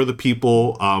playing For the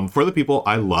People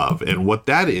I Love. And what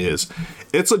that is,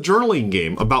 it's a journaling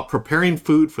game about preparing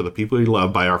food for the people you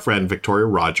love by our friend Victoria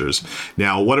Rogers.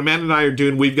 Now, what Amanda and I are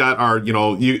doing, we've got our,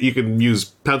 you can use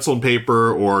pencil and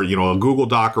paper or, a Google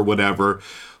Doc or whatever.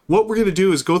 What we're going to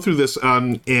do is go through this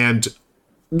and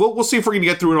we'll see if we're going to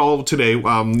get through it all today.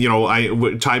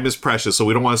 Time is precious, so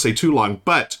we don't want to say too long,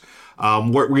 but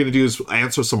what we're going to do is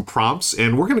answer some prompts,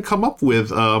 and we're going to come up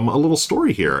with a little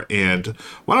story here. And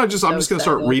I'm just going to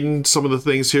start reading some of the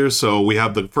things here. So we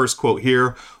have the first quote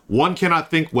here. One cannot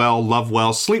think well, love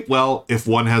well, sleep well if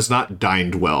one has not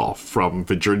dined well, from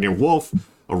Virginia Woolf,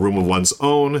 A Room of One's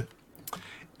Own.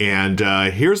 And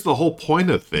here's the whole point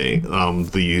of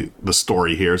the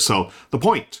story here. So the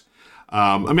point.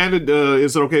 Amanda,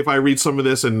 is it okay if I read some of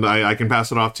this and I can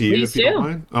pass it off to you? Please if you don't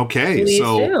mind? Okay, Please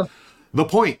so do. The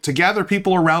point, to gather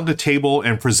people around a table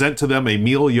and present to them a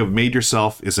meal you have made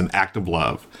yourself is an act of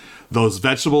love. Those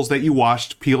vegetables that you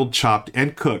washed, peeled, chopped,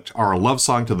 and cooked are a love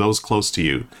song to those close to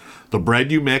you. The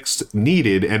bread you mixed,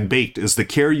 kneaded, and baked is the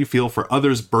care you feel for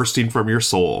others bursting from your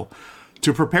soul.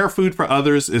 To prepare food for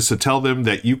others is to tell them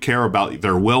that you care about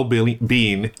their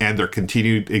well-being and their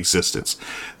continued existence.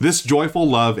 This joyful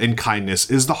love and kindness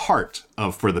is the heart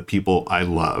of For the People I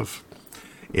Love.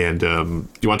 And do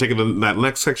you want to take it to that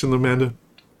next section, Amanda?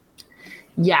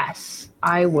 Yes,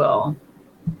 I will.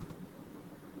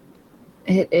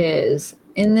 It is.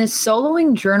 In this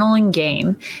soloing journaling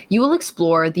game, you will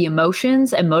explore the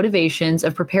emotions and motivations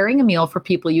of preparing a meal for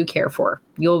people you care for.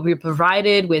 You'll be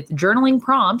provided with journaling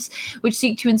prompts which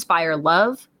seek to inspire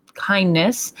love,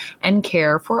 kindness, and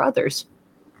care for others.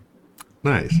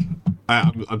 Nice.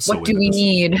 I'm so what do we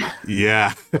need?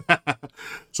 Yeah.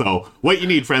 So what you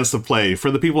need, friends, to play For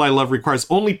the People I Love requires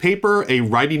only paper, a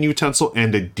writing utensil,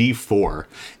 and a D4.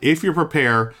 If you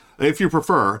prefer,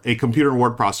 a computer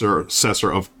word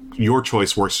processor of your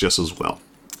choice works just as well.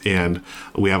 And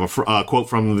we have a quote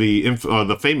from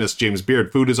the famous James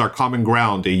Beard: "Food is our common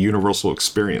ground, a universal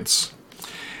experience."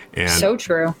 And so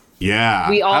true. Yeah.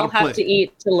 We all have to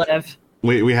eat to live.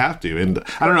 We have to. And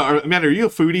I don't know, Amanda, are you a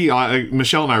foodie?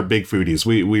 Michelle and I are big foodies.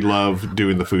 We love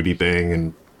doing the foodie thing.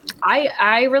 And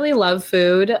I really love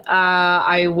food.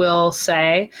 I will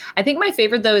say, I think my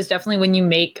favorite though is definitely when you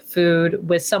make food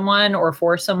with someone or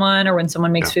for someone, or when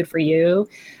someone makes food for you.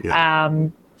 Yeah.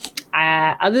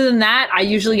 Other than that, I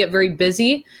usually get very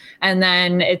busy, and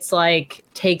then it's like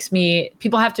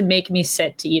people have to make me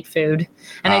sit to eat food.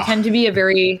 And I tend to be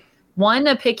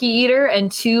a picky eater,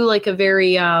 and two, like a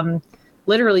very,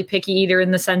 literally picky eater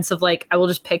in the sense of like, I will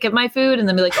just pick at my food and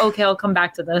then be like, okay, I'll come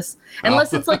back to this.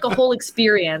 Unless it's like a whole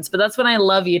experience. But that's when I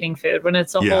love eating food, when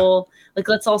it's a whole, like,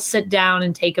 let's all sit down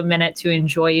and take a minute to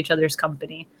enjoy each other's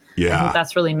company. Yeah. I think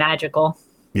that's really magical.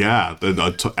 Yeah,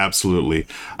 absolutely.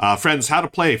 Friends, how to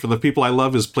play For the People I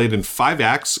Love is played in 5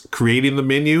 acts: creating the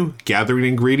menu, gathering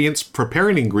ingredients,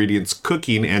 preparing ingredients,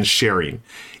 cooking, and sharing.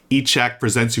 Each act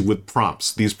presents you with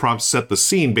prompts. These prompts set the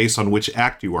scene based on which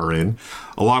act you are in.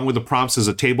 Along with the prompts is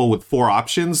a table with 4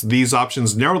 options. These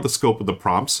options narrow the scope of the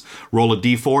prompts. Roll a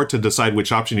d4 to decide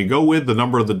which option you go with. The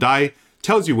number of the die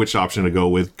tells you which option to go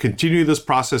with. Continue this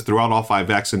process throughout all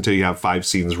 5 acts until you have 5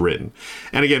 scenes written.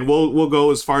 And again, we'll go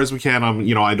as far as we can.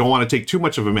 I don't want to take too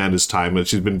much of Amanda's time, but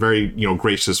she's been very,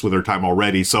 gracious with her time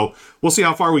already. So we'll see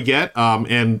how far we get.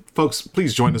 And folks,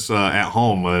 please join us at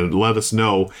home and let us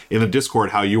know in the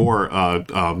Discord how your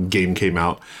game came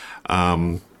out.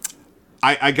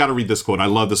 I got to read this quote. I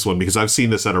love this one because I've seen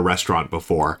this at a restaurant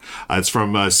before. It's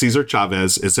from Cesar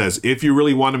Chavez. It says, "If you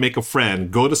really want to make a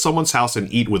friend, go to someone's house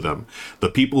and eat with them. The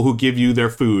people who give you their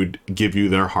food give you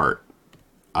their heart."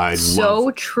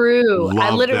 True. When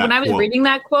I was reading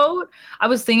that quote, I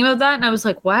was thinking of that and I was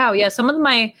like, wow, yeah, some of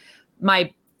my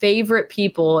favorite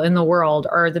people in the world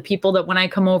are the people that when I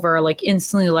come over are like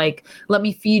instantly like, let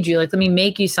me feed you, like let me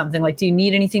make you something, like do you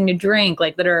need anything to drink,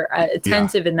 like that are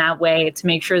attentive in that way to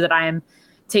make sure that I'm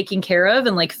taken care of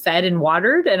and like fed and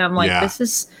watered. And I'm like, this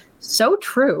is so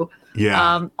true.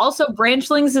 Yeah. Also,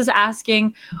 Branchlings is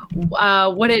asking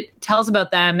what it tells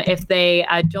about them if they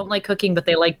don't like cooking, but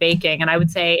they like baking. And I would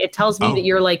say it tells me that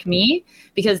you're like me,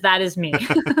 because that is me.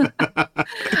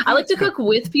 I like to cook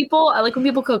with people. I like when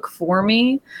people cook for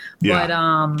me. But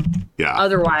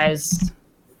otherwise,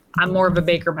 I'm more of a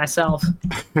baker myself.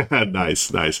 Nice.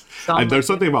 So there's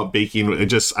something about baking.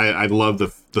 I love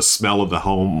the smell of the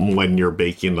home when you're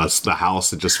baking. The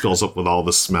house, it just fills up with all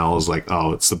the smells. Like,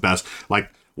 oh, it's the best. Like,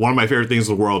 one of my favorite things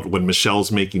in the world, when Michelle's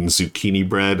making zucchini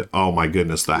bread. Oh my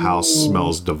goodness, the house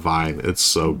smells divine. It's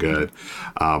so good.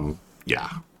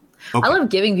 I Okay. love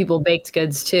giving people baked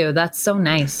goods too. That's so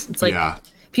nice. It's like Yeah.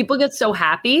 people get so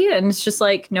happy, and it's just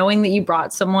like knowing that you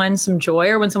brought someone some joy,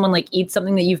 or when someone like eats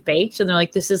something that you've baked and they're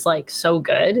like, this is like so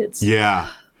good. It's Yeah.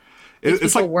 makes me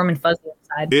It's feel like, warm and fuzzy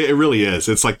inside. it really is.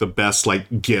 It's like the best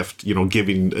like gift,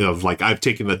 giving of like, I've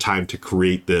taken the time to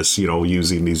create this,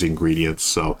 using these ingredients.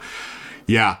 So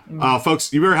yeah,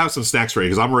 folks, you better have some snacks ready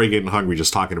because I'm already getting hungry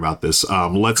just talking about this.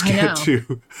 Let's I get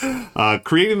to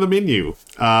creating the menu.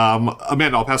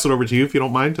 Amanda, I'll pass it over to you if you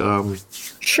don't mind.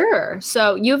 Sure.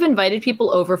 So you've invited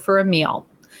people over for a meal.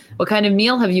 What kind of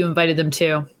meal have you invited them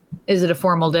to? Is it a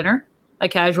formal dinner, a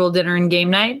casual dinner and game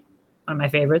night? One of my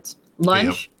favorites.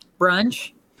 Lunch,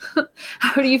 brunch.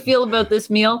 How do you feel about this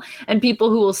meal and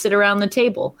people who will sit around the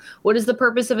table? What is the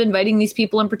purpose of inviting these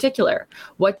people in particular?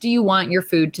 What do you want your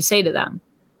food to say to them?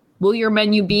 Will your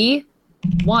menu be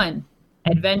 1,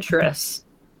 adventurous,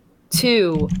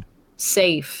 2,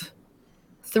 safe,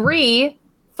 3,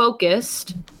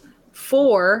 focused,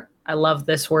 4, I love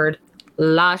this word,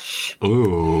 lush.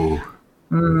 Ooh.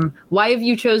 Why have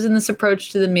you chosen this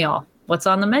approach to the meal? What's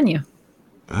on the menu?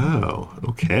 Oh,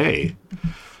 okay.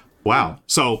 Wow.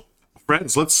 So,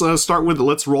 friends, let's start with,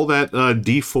 let's roll that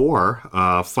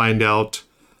D4, find out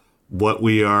what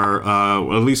we are,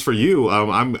 at least for you.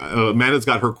 Amanda's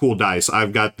got her cool dice.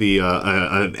 I've got the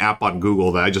an app on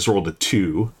Google that I just rolled a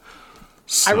 2.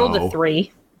 So, I rolled a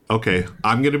 3. Okay.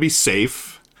 I'm going to be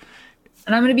safe.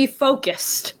 And I'm going to be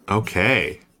focused.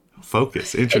 Okay.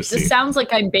 Focus. It Interesting. just sounds like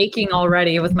I'm baking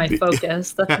already with my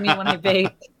focus. That's me when I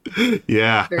bake.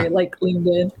 Yeah. Very like leaned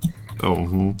in.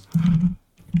 Oh,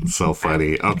 so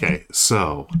funny. Okay,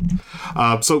 so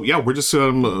yeah, we're just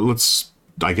let's,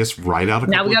 I guess, write out a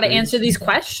Now couple we got to of things. answer these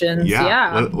questions. Yeah,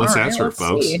 Yeah. let's All right, answer it, let's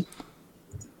folks. see.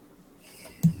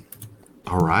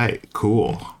 All right,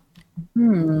 cool.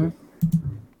 I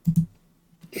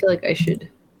feel like I should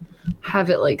have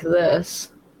it like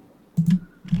this.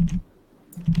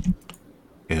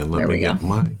 And let There me we go. get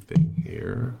my thing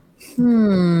here.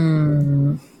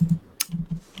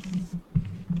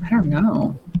 I don't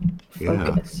know. Yeah.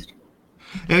 Focused.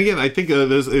 And again, I think I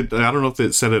don't know if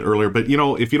it said it earlier, but if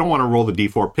you don't want to roll the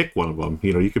D4, pick one of them.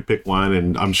 You could pick one,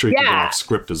 and I'm sure you can go Yeah. off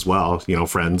script as well.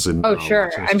 Friends and Oh, sure.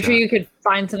 watching this I'm sure chat. you could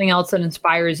find something else that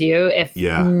inspires you if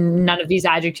Yeah. none of these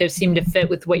adjectives seem to fit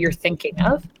with what you're thinking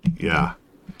of. Yeah.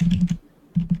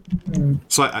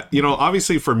 So,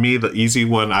 obviously for me, the easy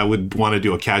one, I would want to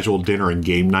do a casual dinner and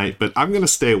game night, but I'm going to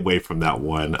stay away from that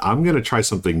one. I'm going to try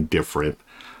something different.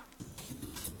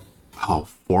 Oh,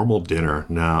 formal dinner.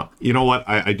 Now, you know what?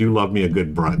 I do love me a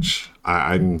good brunch.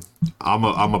 I'm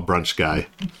a brunch guy.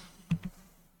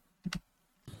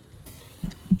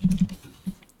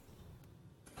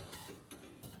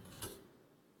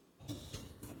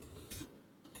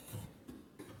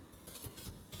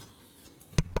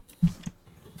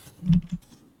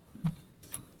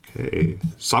 Okay,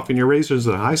 soften your razors.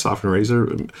 Hi, soften your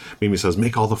razor. Mimi says,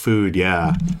 make all the food.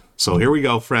 Yeah. So here we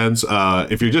go, friends.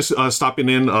 If you're just stopping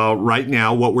in right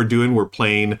now, what we're doing, we're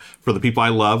playing For the People I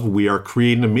Love. We are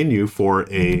creating a menu for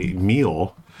a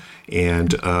meal.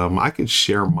 And I could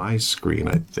share my screen,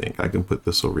 I think. I can put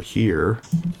this over here.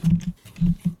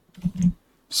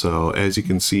 So as you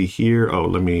can see here,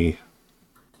 let me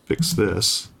fix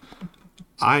this.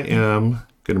 I am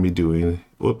going to be doing,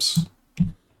 whoops,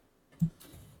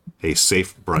 a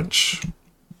safe brunch.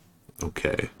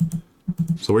 Okay.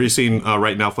 So what you're seeing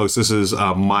right now, folks, this is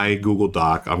my Google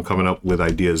Doc. I'm coming up with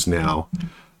ideas now.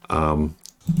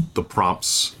 The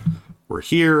prompts were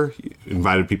here. You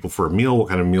invited people for a meal. What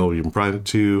kind of meal you invited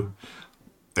to,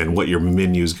 and what your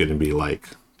menu is going to be like.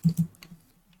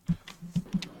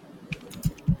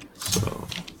 So,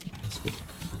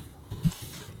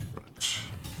 brunch.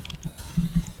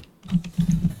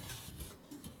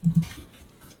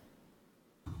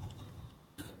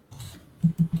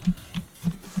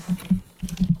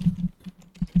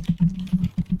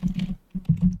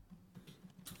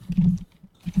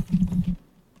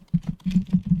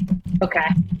 Okay.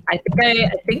 I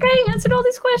think I answered all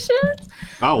these questions.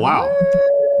 Oh, wow.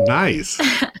 Nice.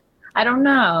 I don't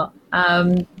know.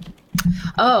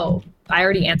 Oh, I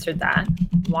already answered that.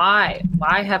 Why?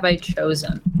 Why have I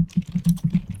chosen?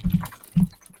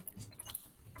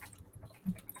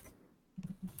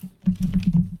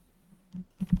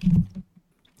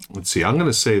 Let's see. I'm going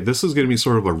to say this is going to be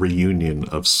sort of a reunion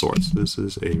of sorts. This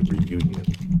is a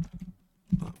reunion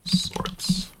of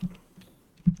sorts.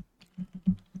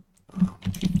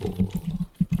 People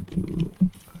who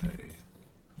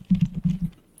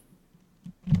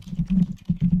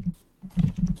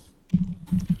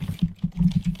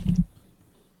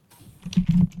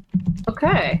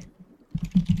Okay.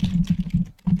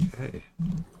 Okay.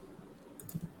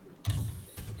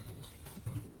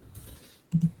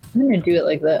 I'm gonna do it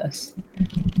like this.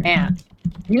 Man,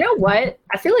 you know what?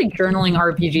 I feel like journaling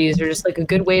RPGs are just like a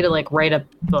good way to like write a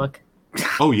book.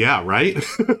 Oh yeah, right?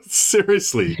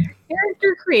 Seriously.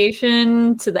 Character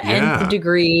creation to the nth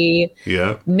degree.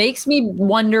 Yeah. Makes me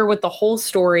wonder what the whole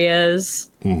story is.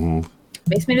 Mm-hmm.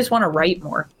 Makes me just want to write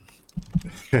more.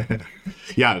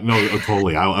 Yeah, no,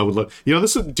 totally. I would love. You know,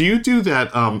 this is. Do you do that?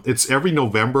 It's every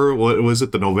November. What was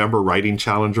it? The November Writing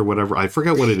Challenge or whatever. I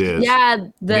forget what it is. Yeah,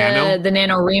 the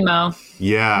NaNoWriMo.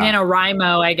 Yeah,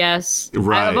 NaNoWriMo, I guess.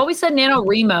 Right. I've always said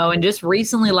NaNoWriMo, and just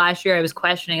recently last year I was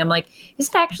questioning. I'm like, is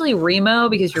it actually Remo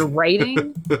because you're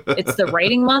writing? It's the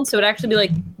writing month, so it'd actually be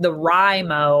like the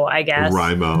Rimo, I guess.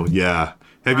 Rimo, yeah.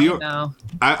 Have you?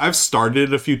 I've started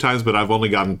it a few times, but I've only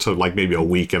gotten to like maybe a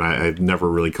week, and I've never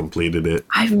really completed it.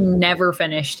 I've never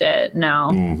finished it.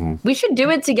 No, we should do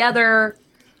it together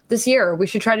this year. We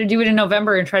should try to do it in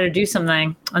November and try to do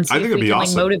something and see if we can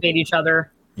like motivate each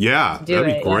other. Yeah, that'd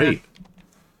be great.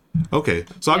 Yeah. Okay,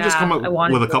 so I've just come up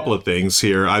with a couple of things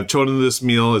here. I've chosen this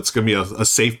meal. It's going to be a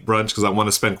safe brunch because I want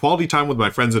to spend quality time with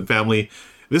my friends and family.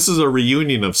 This is a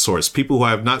reunion of sorts. People who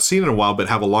I have not seen in a while but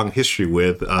have a long history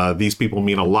with. These people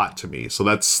mean a lot to me. So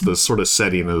that's the sort of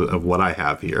setting of what I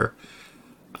have here.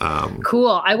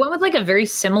 Cool. I went with like a very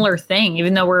similar thing,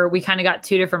 even though we kind of got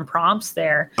two different prompts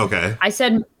there. Okay. I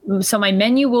said, so my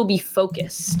menu will be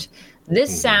focused.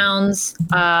 This sounds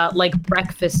like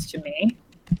breakfast to me.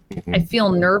 I feel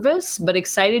nervous, but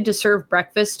excited to serve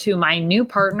breakfast to my new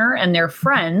partner and their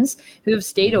friends who have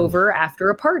stayed over after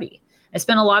a party. I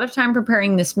spent a lot of time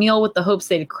preparing this meal with the hopes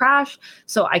they'd crash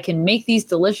so I can make these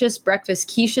delicious breakfast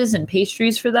quiches and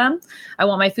pastries for them. I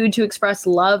want my food to express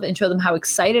love and show them how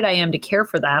excited I am to care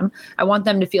for them. I want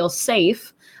them to feel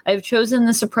safe. I have chosen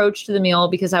this approach to the meal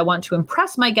because I want to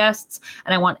impress my guests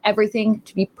and I want everything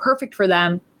to be perfect for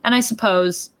them. And I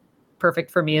suppose perfect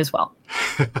for me as well.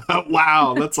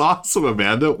 Wow, that's awesome,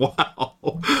 Amanda.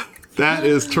 Wow, that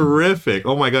is terrific.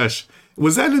 Oh my gosh.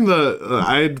 Was that in the,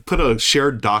 I had put a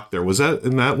shared doc there. Was that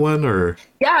in that one or?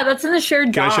 Yeah, that's in the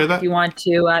shared doc. Can I share that? If you want to.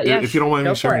 Yeah, if you don't mind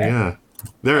me sharing, yeah.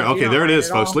 There, okay, there it is,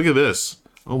 folks. Look at this.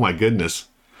 Oh my goodness.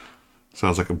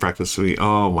 Sounds like a breakfast sweet.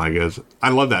 Oh my goodness. I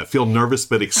love that. Feel nervous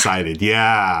but excited.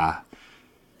 Yeah.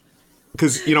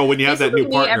 Because, you know, when you have that new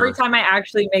partner. Every time I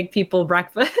actually make people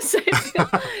breakfast.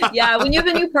 Yeah, when you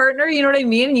have a new partner, you know what I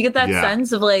mean? And you get that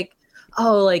sense of like,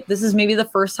 oh, like this is maybe the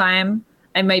first time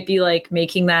I might be like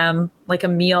making them like a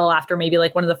meal after maybe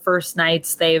like one of the first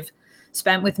nights they've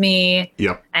spent with me.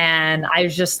 Yep. And I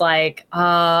was just like,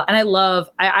 and I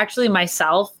actually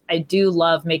myself, I do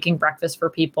love making breakfast for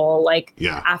people like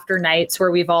after nights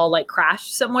where we've all like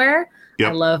crashed somewhere. Yep.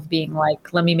 I love being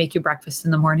like, let me make you breakfast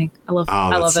in the morning. I love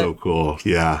that's so it. Cool.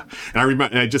 Yeah. And I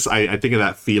remember, I think of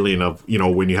that feeling of, you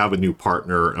know, when you have a new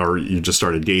partner or you just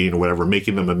started dating or whatever,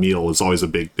 making them a meal is always a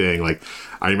big thing. Like,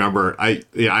 I remember I'm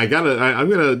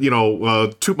going to, you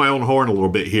know, toot my own horn a little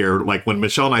bit here. Like when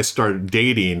Michelle and I started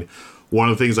dating, one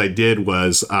of the things I did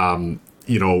was,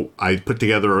 you know, I put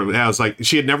together, I was like,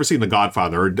 she had never seen The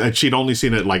Godfather, or she'd only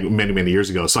seen it like many, many years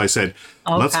ago. So I said,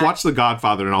 let's watch The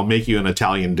Godfather and I'll make you an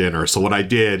Italian dinner. So what I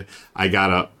did, I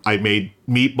made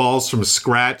meatballs from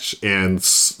scratch and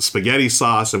spaghetti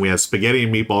sauce, and we had spaghetti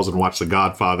and meatballs and watched The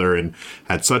Godfather and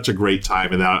had such a great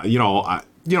time. And that,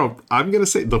 I'm going to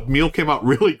say the meal came out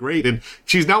really great, and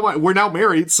we're now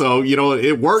married. So, you know,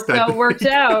 it worked. So it worked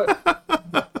out.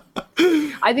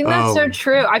 I think that's so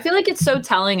true. I feel like it's so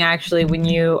telling actually when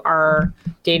you are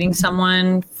dating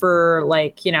someone for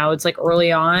like, you know, it's like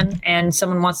early on and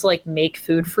someone wants to like make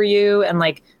food for you and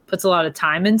like puts a lot of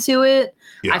time into it.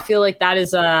 Yeah. I feel like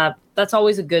that's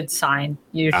always a good sign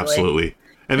usually. Absolutely.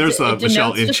 And there's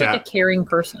Michelle in chat. Like a caring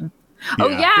person. Yeah. Oh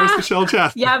yeah, there's Michelle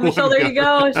chat. Yeah, Michelle, there you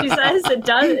go. She says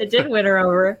it did win her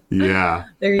over. Yeah,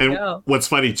 there you go. What's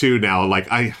funny too now, like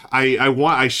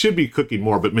I should be cooking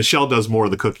more, but Michelle does more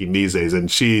of the cooking these days, and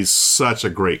she's such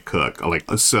a great cook. Like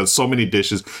so many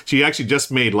dishes. She actually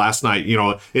just made last night. You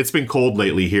know, it's been cold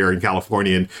lately here in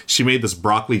California, and she made this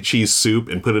broccoli cheese soup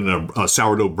and put it in a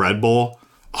sourdough bread bowl.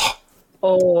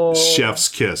 Oh, chef's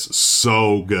kiss,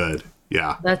 so good.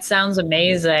 Yeah. That sounds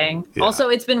amazing. Yeah. Also,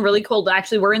 it's been really cold.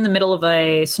 Actually, we're in the middle of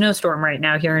a snowstorm right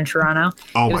now here in Toronto.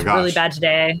 Oh, my gosh. It was really bad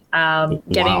today.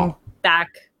 Getting back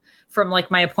from like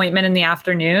my appointment in the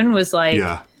afternoon was like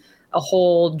a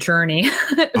whole journey.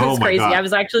 It was crazy. God. I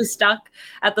was actually stuck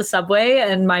at the subway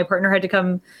and my partner had to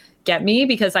come get me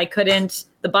because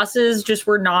the buses just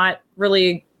were not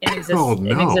really in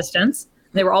existence.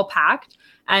 They were all packed.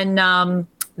 And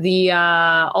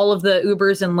all of the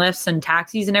Ubers and Lyfts and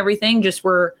taxis and everything just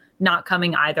were not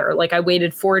coming either. Like I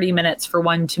waited 40 minutes for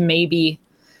one to maybe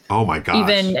Oh my gosh.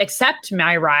 even accept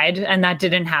my ride, and that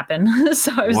didn't happen.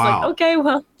 So I was like, okay,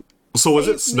 well. So was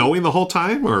it snowing the whole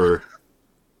time, or?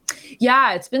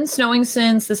 Yeah, it's been snowing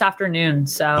since this afternoon.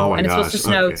 So, and it's supposed to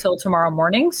snow till tomorrow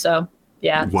morning. So,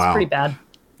 yeah, it's pretty bad.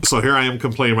 So here I am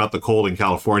complaining about the cold in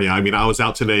California. I mean, I was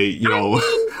out today, you know,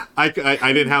 I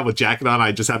didn't have a jacket on.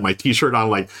 I just had my t-shirt on,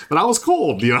 but I was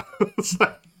cold, you know.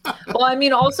 Well, I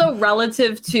mean, also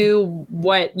relative to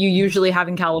what you usually have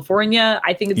in California,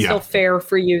 I think it's still fair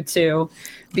for you to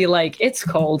be like, it's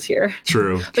cold here.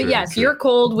 True. But yes, your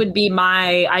cold would be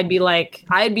I'd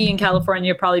be in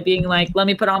California probably being like, let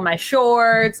me put on my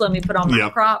shorts, let me put on my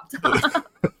crop top.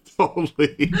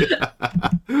 Totally.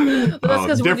 But that's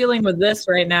because we're dealing with this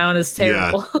right now, and it's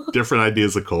terrible. Yeah, different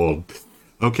ideas of cold.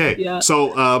 Okay, so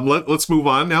let's move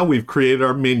on now. We've created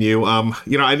our menu.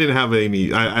 You know, I didn't have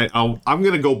any. I'm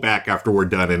going to go back after we're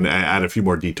done and add a few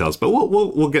more details, but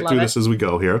we'll get through this as we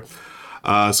go here.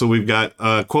 So we've got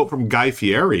a quote from Guy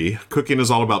Fieri: "Cooking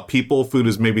is all about people. Food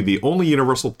is maybe the only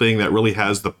universal thing that really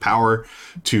has the power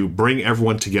to bring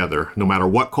everyone together. No matter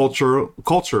what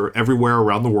culture, everywhere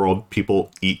around the world, people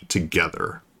eat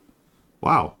together."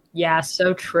 Wow. Yeah,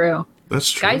 so true. That's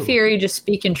true. Guy Fieri just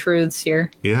speaking truths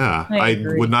here. Yeah, I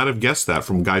would not have guessed that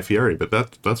from Guy Fieri, but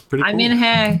that's pretty cool. I mean,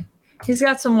 hey, he's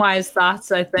got some wise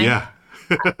thoughts, I think. Yeah.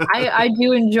 I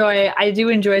do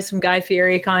enjoy some Guy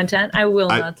Fieri content. I will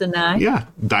not deny. Yeah,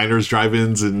 diners,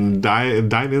 drive-ins, and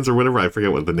dine-ins, or whatever. I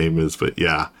forget what the name is, but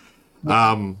yeah.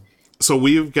 So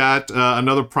we've got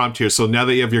another prompt here. So now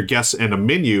that you have your guests and a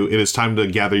menu, it is time to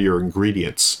gather your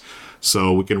ingredients.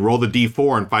 So we can roll the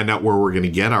D4 and find out where we're going to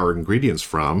get our ingredients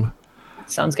from.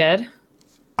 Sounds good.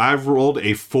 I've rolled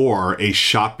a 4, a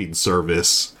shopping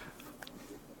service.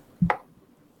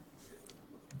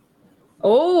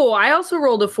 Oh, I also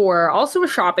rolled a 4, also a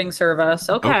shopping service.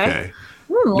 Okay.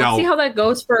 Let's see how that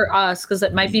goes for us, because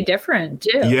it might be different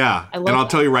too. Yeah, and I'll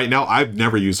tell you right now, I've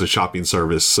never used a shopping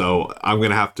service, so I'm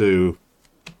going to have to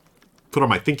put on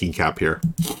my thinking cap here.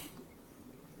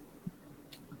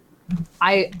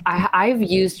 I've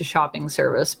used a shopping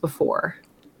service before,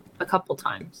 a couple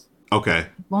times. Okay.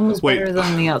 One was better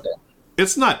than the other.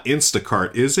 It's not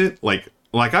Instacart, is it? Like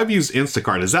I've used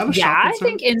Instacart. Is that a shopping service? Yeah, I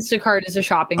think Instacart is a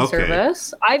shopping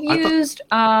service. I've used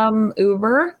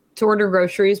Uber to order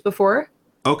groceries before.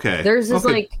 Okay. Theirs is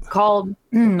called,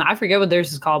 I forget what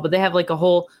theirs is called, but they have like a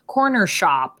whole corner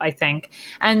shop, I think.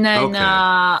 And then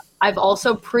I've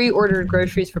also pre-ordered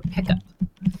groceries for pickup.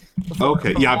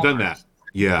 Okay. Yeah, I've done that.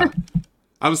 Yeah.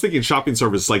 I was thinking shopping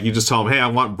service, like you just tell them, hey, I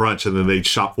want brunch, and then they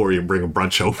shop for you and bring a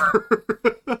brunch over.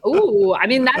 Ooh, I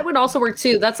mean, that would also work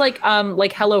too. That's like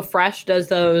HelloFresh does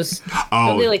those.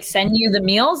 Oh. They like send you the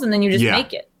meals and then you just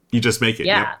make it. You just make it.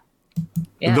 Yeah. Yep.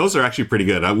 Yeah. Those are actually pretty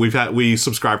good. We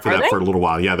subscribed for that for a little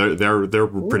while. Yeah, they're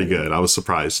pretty good. I was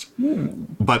surprised.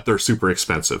 But they're super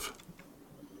expensive.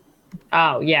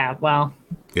 Oh, yeah. Well.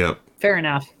 Yep. Fair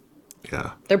enough.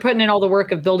 Yeah. They're putting in all the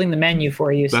work of building the menu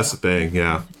for you. That's the thing,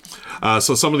 yeah.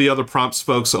 So some of the other prompts,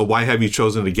 folks, why have you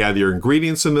chosen to gather your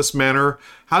ingredients in this manner?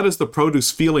 How does the produce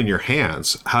feel in your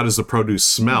hands? How does the produce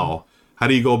smell? How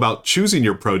do you go about choosing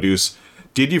your produce?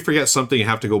 Did you forget something and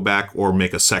have to go back or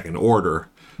make a second order?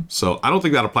 So I don't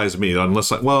think that applies to me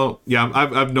unless, I've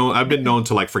been known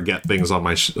to forget things on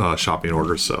my shopping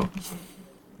orders. So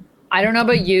I don't know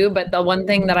about you, but the one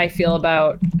thing that I feel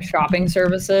about shopping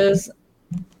services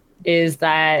is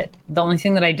that the only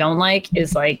thing that I don't like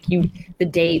is the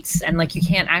dates, and you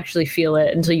can't actually feel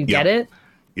it until you get it.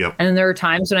 Yep. And then there are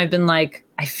times when I've been like,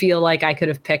 I feel like I could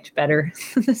have picked better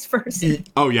than this person.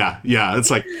 Oh yeah. Yeah. It's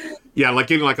like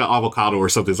getting an avocado or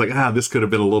something. It's like, this could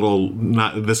have been a little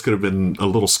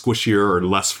squishier or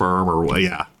less firm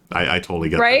I totally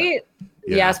get right? That.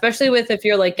 Yeah, especially if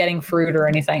you're getting fruit or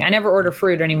anything. I never order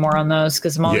fruit anymore on those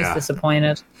because I'm always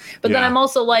disappointed. But then I'm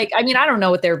also I don't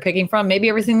know what they were picking from. Maybe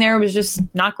everything there was just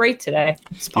not great today.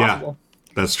 It's possible.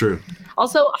 Yeah, that's true.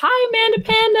 Also, hi, Amanda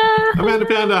Panda. Amanda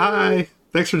Panda, hi.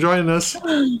 Thanks for joining us.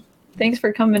 Thanks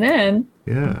for coming in.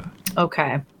 Yeah.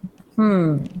 Okay.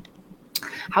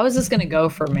 How is this going to go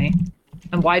for me?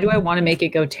 And why do I want to make it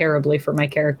go terribly for my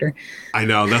character? I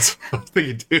know. That's what I'm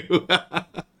thinking too.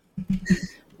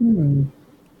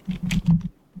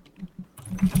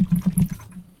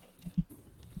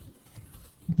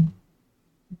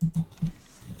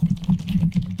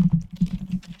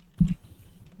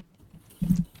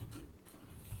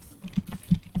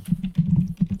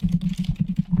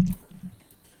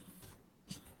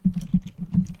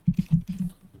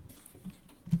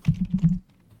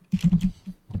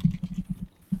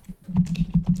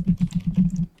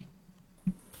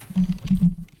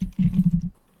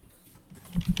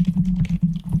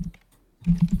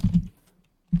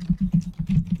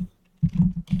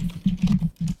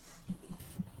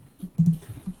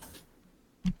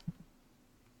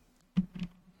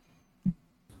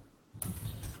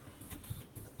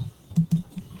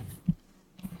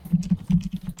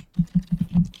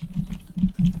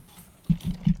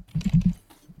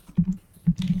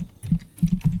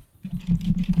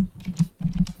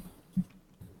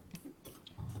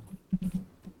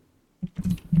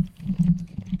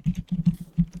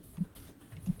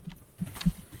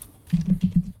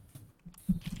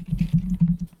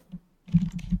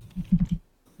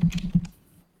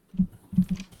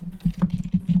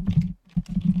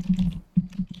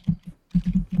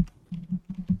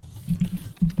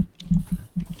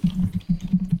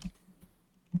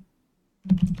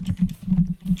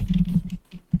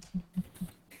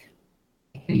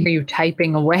 hear you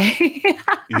typing away.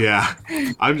 Yeah,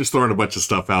 I'm just throwing a bunch of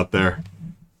stuff out there.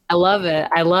 I love it.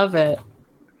 I love it.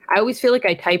 I always feel like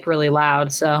I type really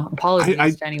loud, so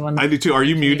apologies to anyone. I do too. Are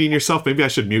you muting yourself? Maybe I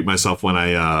should mute myself when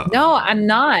I. No, I'm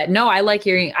not. No, I like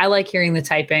hearing the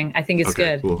typing. I think it's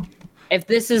good. Cool. If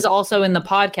this is also in the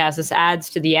podcast, this adds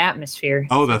to the atmosphere.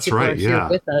 Oh, that's right. Yeah,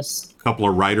 with us. A couple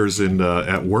of writers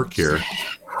at work here.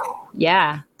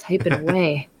 Yeah, type it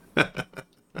away.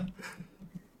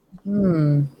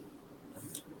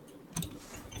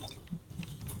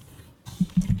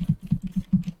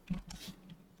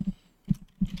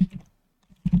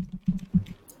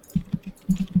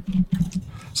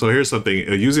 So here's something.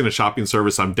 Using a shopping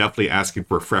service, I'm definitely asking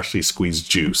for freshly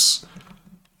squeezed juice.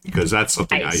 Because that's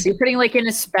something so you're putting like in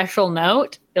a special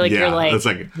note? You're like, it's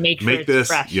like make this.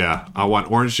 Fresh. Yeah, I want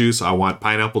orange juice. I want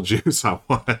pineapple juice. I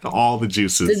want all the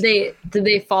juices. Did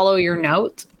they follow your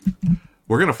note?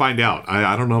 We're going to find out.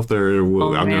 I don't know if they're... I'm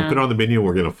going to put it on the menu and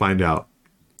we're going to find out.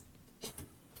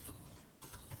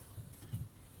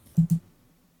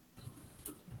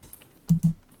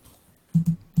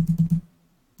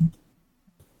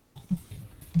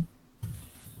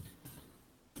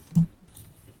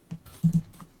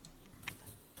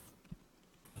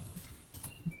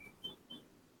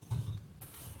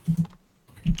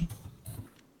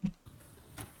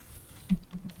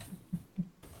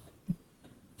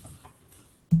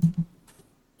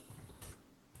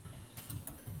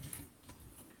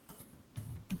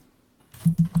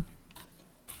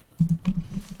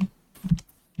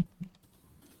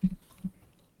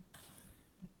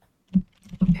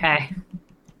 Okay.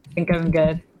 I think I'm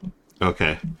good.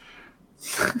 Okay.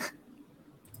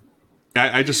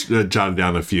 I just jotted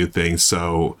down a few things.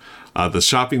 So the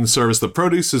shopping service, the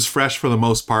produce is fresh for the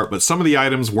most part, but some of the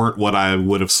items weren't what I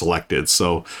would have selected.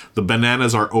 So the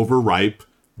bananas are overripe,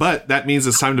 but that means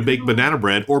it's time to bake banana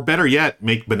bread, or better yet,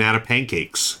 make banana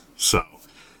pancakes. So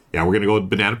yeah, we're going to go with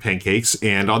banana pancakes.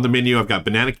 And on the menu, I've got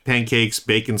banana pancakes,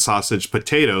 bacon, sausage,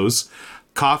 potatoes,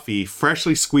 coffee,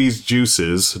 freshly squeezed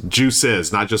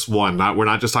juices, not just one. We're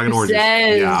not just talking oranges.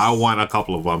 Yeah, I want a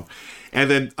couple of them. And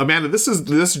then Amanda, this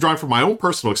is drawing from my own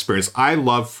personal experience. I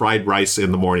love fried rice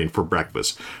in the morning for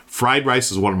breakfast. Fried rice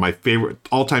is one of my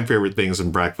all-time favorite things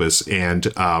in breakfast,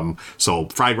 and so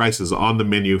fried rice is on the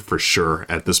menu for sure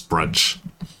at this brunch.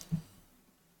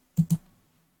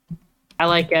 I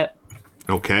like it.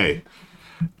 Okay.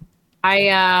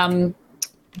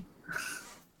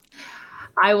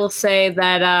 I will say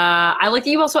that I like that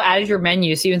you also added your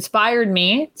menu. So you inspired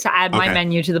me to add my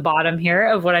menu to the bottom here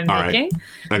of what I'm making. Right.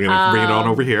 I'm going to bring it on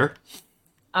over here.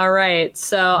 All right.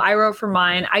 So I wrote for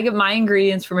mine. I get my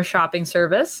ingredients from a shopping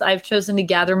service. I've chosen to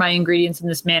gather my ingredients in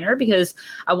this manner because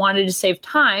I wanted to save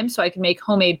time so I can make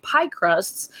homemade pie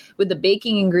crusts with the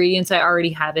baking ingredients I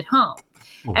already have at home.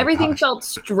 Everything felt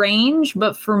strange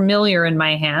but familiar in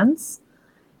my hands.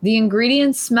 The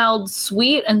ingredients smelled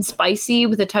sweet and spicy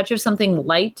with a touch of something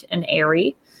light and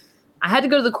airy. I had to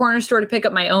go to the corner store to pick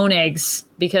up my own eggs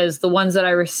because the ones that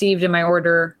I received in my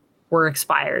order were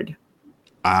expired.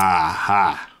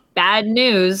 Aha. Bad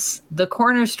news, the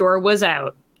corner store was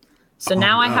out. So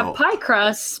now I have pie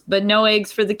crusts, but no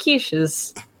eggs for the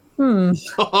quiches.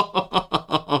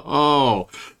 Oh,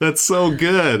 that's so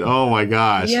good. Oh my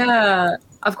gosh. Yeah.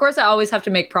 Of course, I always have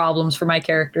to make problems for my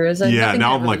characters. Yeah,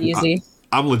 now I'm like... easy.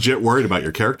 I'm legit worried about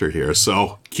your character here.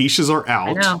 So quiches are out.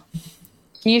 I know.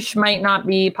 Quiche might not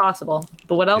be possible,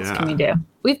 but what else can we do?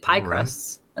 We have pie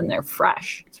crusts and they're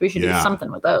fresh. So we should do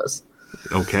something with those.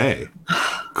 Okay.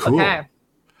 Cool. Okay.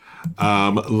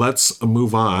 Let's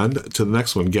move on to the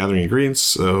next one, gathering ingredients.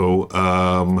 So,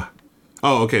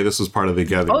 okay. This was part of the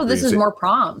gathering. Oh, this is more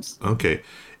prompts. Okay.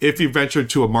 If you ventured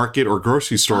to a market or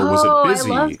grocery store, was it busy?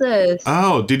 I love this.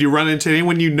 Oh, did you run into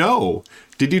anyone you know?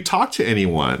 Did you talk to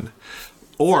anyone?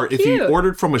 Or if you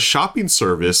ordered from a shopping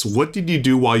service, what did you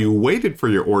do while you waited for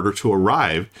your order to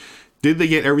arrive? Did they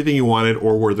get everything you wanted,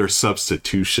 or were there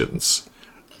substitutions?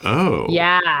 Oh.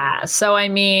 Yeah. So, I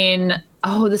mean,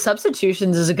 the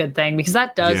substitutions is a good thing because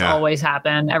that does always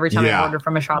happen every time I order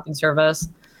from a shopping service.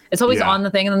 It's always on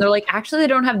the thing. And then they're like, actually, they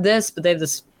don't have this, but they have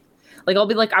this. Like, I'll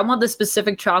be like, I want this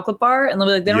specific chocolate bar. And they'll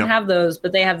be like, they don't have those,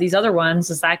 but they have these other ones.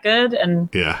 Is that good? And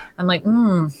I'm like,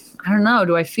 I don't know.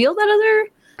 Do I feel that other?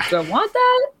 Do I want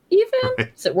that even?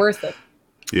 Right. Is it worth it?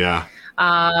 Yeah.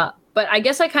 But I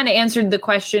guess I kind of answered the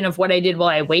question of what I did while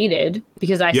I waited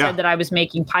because I said that I was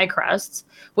making pie crusts.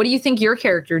 What do you think your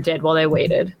character did while they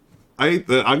waited? I'm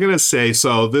going to say,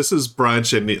 so this is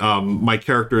brunch and my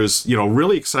character is,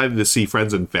 really excited to see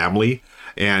friends and family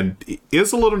and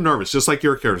is a little nervous, just like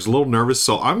your character is a little nervous.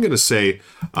 So I'm going to say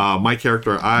my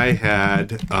character,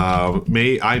 I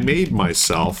made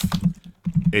myself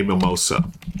A mimosa.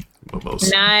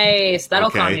 Mimosa. Nice. That'll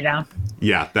calm you down.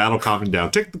 Yeah, that'll calm me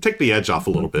down. Take the edge off a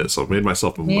little bit. So I made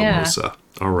myself a mimosa.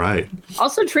 All right.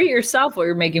 Also treat yourself while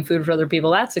you're making food for other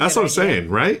people. That's what I'm saying,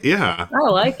 right? Yeah. I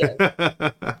like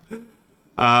it.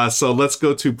 So let's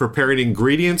go to preparing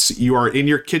ingredients. You are in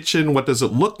your kitchen. What does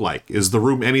it look like? Is the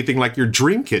room anything like your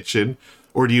dream kitchen,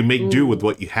 or do you make do with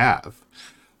what you have?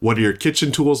 What are your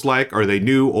kitchen tools like? Are they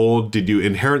new, old? Did you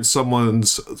inherit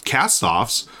someone's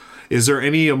cast-offs? Is there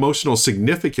any emotional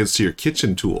significance to your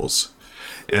kitchen tools?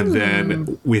 And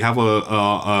then we have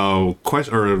a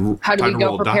question, or how do we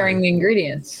go preparing the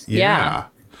ingredients? Yeah.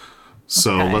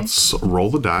 So let's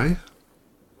roll the die.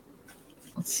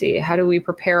 Let's see. How do we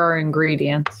prepare our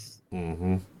ingredients?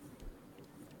 Mm-hmm.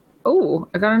 Oh,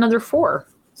 I got another 4.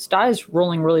 This die is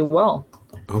rolling really well.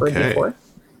 Okay.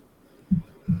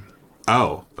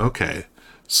 Oh, okay.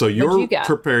 So you're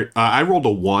prepared. I rolled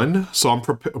a 1, so I'm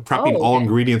prepping all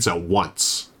ingredients at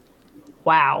once.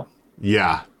 Wow.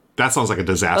 Yeah. That sounds like a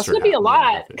disaster. That's going to be a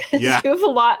lot. Yeah. You have a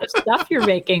lot of stuff you're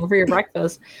making for your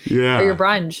breakfast. Yeah. For your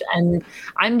brunch. And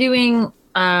I'm doing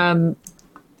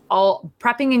all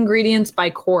prepping ingredients by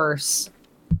course.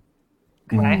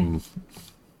 Okay.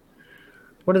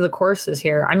 What are the courses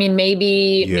here? I mean,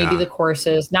 maybe the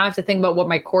courses. Now I have to think about what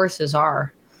my courses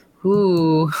are.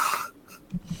 Ooh.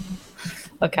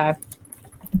 Okay.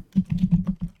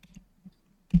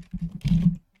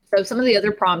 So some of the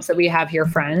other prompts that we have here,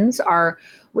 friends, are: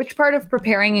 which part of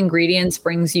preparing ingredients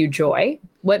brings you joy?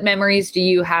 What memories do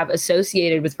you have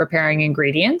associated with preparing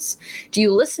ingredients? Do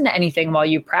you listen to anything while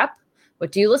you prep?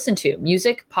 What do you listen to?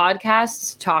 Music,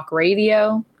 podcasts, talk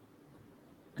radio?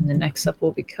 And the next up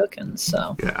will be cooking.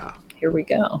 So here we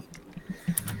go.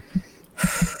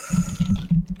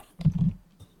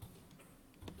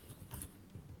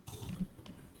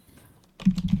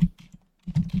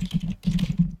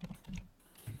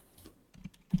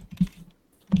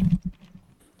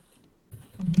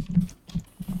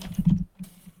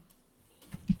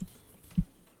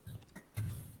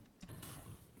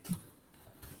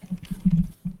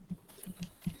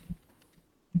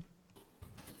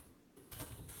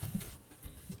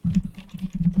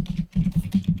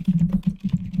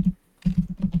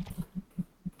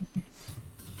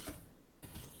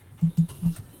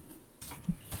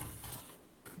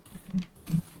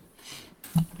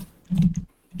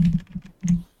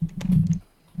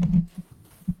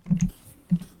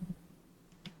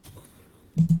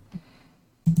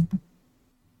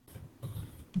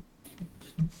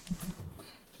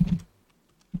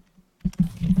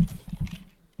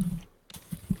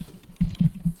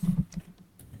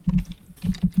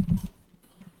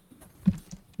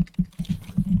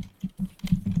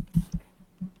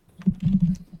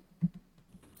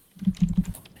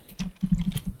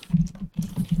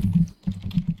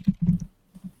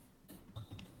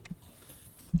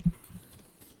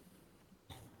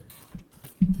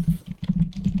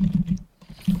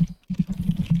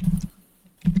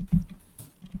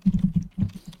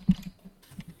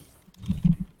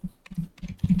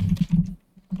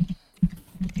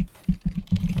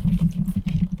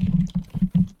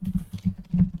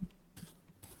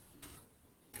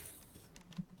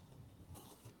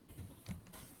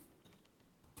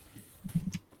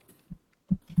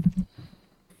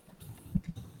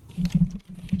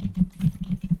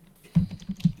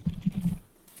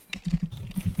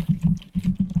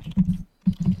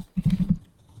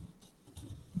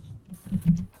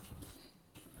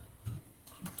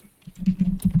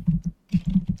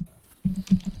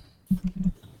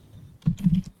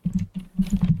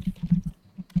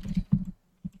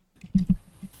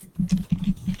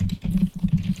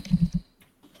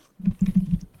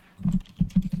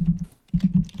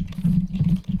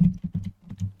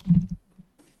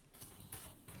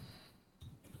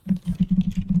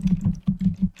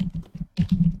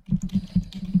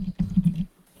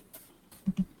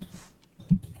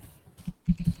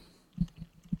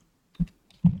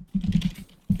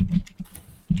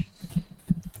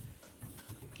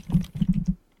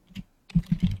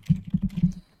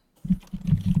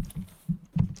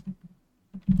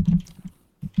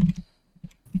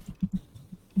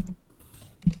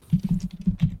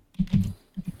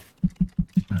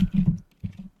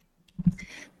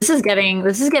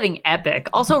 This is getting epic.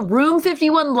 Also, Room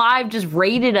 51 Live just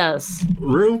raided us.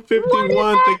 Room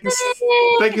 51,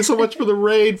 thank you so much for the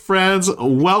raid, friends.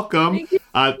 Welcome.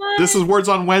 This is Words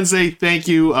on Wednesday. Thank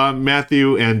you,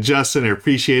 Matthew and Justin. I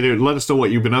appreciate it. Let us know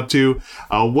what you've been up to.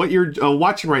 What you're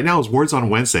watching right now is Words on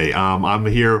Wednesday. I'm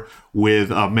here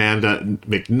with Amanda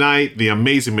McKnight, the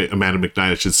amazing Amanda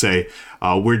McKnight, I should say.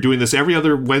 We're doing this every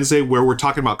other Wednesday where we're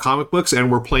talking about comic books and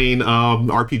we're playing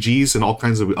RPGs and all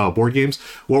kinds of board games.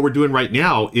 What we're doing right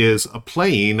now is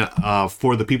playing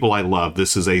For the People I Love.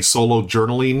 This is a solo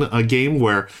journaling game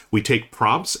where we take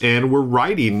prompts and we're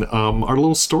writing our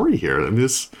little story here. I mean,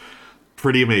 it's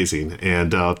pretty amazing.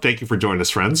 And thank you for joining us,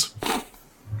 friends.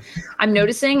 I'm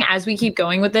noticing as we keep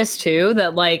going with this too,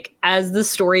 that like as the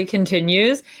story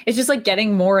continues, it's just like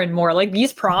getting more and more. Like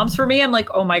these prompts for me, I'm like,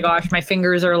 oh my gosh, my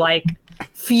fingers are like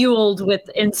fueled with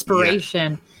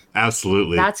inspiration. Yeah,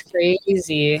 absolutely. That's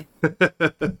crazy.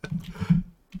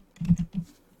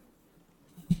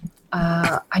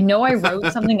 I know I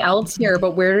wrote something else here,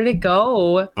 but where did it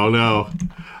go? Oh no.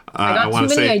 I got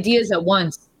too many ideas at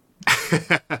once.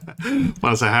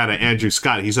 Once I had an Andrew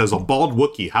Scott, he says a bald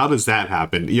Wookiee. How does that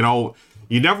happen? You know,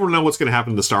 you never know what's going to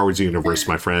happen in the Star Wars universe,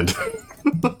 my friend.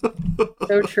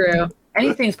 So true.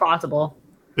 Anything's possible.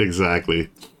 Exactly.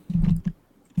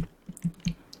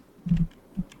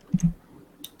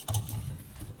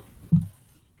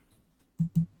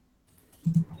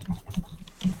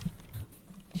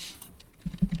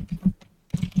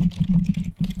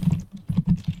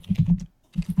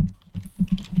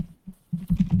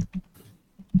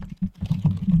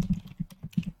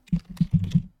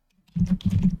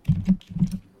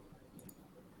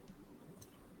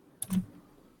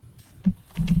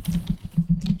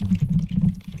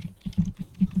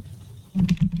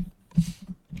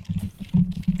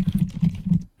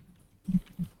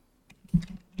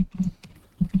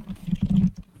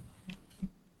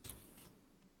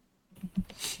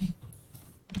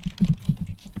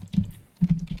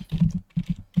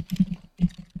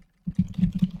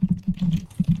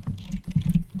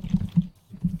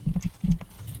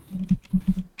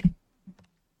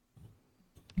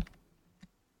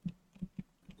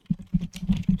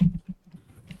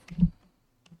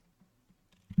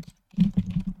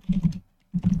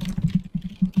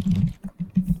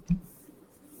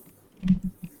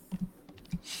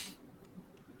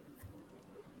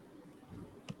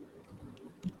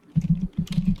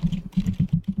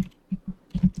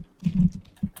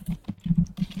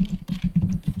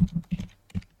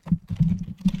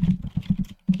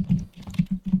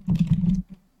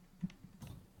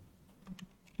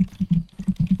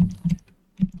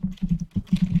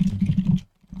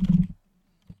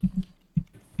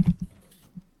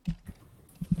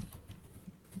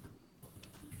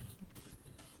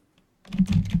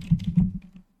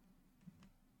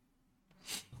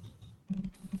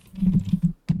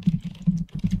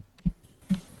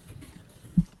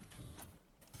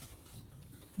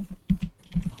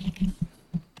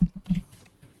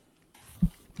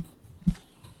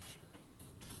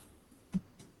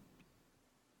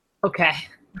 Okay.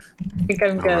 I think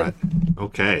I'm good. Right.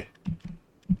 Okay.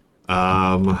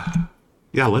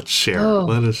 Yeah, let's share. Oh.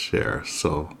 Let us share.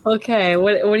 So. Okay.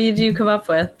 What did you come up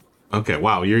with? Okay.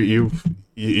 Wow.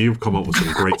 You've come up with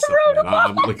some great stuff.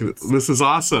 I'm looking. This is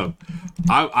awesome.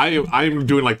 I'm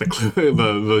doing like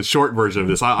the short version of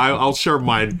this. I'll share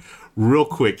mine real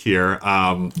quick here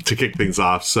to kick things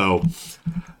off. So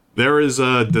there is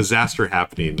a disaster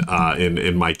happening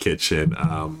in my kitchen.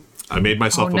 I made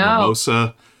myself a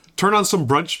mimosa. Turn on some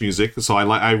brunch music. So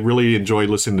I really enjoy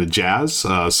listening to jazz.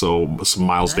 So some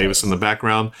Miles Davis in the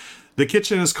background. The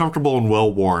kitchen is comfortable and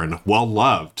well-worn,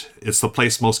 well-loved. It's the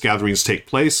place most gatherings take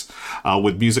place,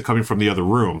 with music coming from the other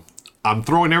room. I'm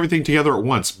throwing everything together at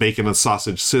once, bacon and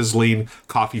sausage sizzling,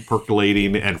 coffee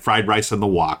percolating, and fried rice in the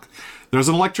wok. There's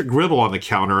an electric griddle on the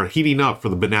counter heating up for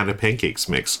the banana pancakes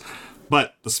mix.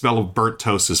 But the smell of burnt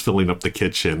toast is filling up the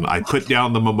kitchen. I put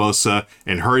down the mimosa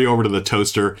and hurry over to the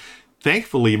toaster.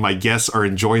 Thankfully, my guests are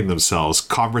enjoying themselves.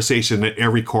 Conversation at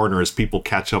every corner as people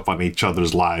catch up on each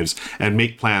other's lives and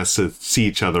make plans to see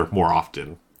each other more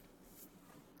often.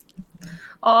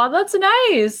 Oh, that's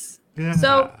nice. Yeah.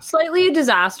 So slightly a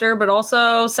disaster, but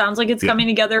also sounds like it's coming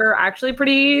together actually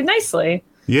pretty nicely.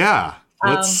 Yeah.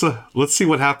 Let's see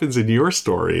what happens in your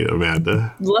story,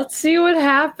 Amanda. Let's see what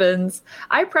happens.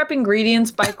 I prep ingredients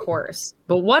by course,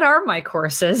 but what are my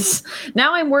courses?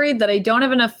 Now I'm worried that I don't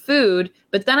have enough food,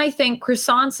 but then I think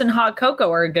croissants and hot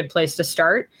cocoa are a good place to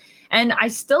start. And I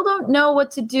still don't know what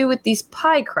to do with these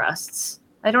pie crusts.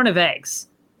 I don't have eggs.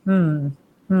 I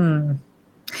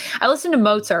listen to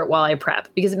Mozart while I prep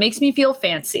because it makes me feel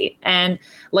fancy and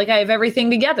like I have everything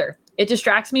together. It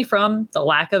distracts me from the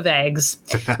lack of eggs.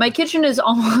 My kitchen is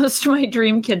almost my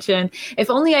dream kitchen. If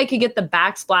only I could get the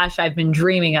backsplash I've been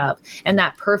dreaming of and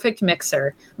that perfect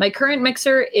mixer. My current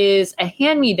mixer is a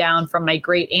hand-me-down from my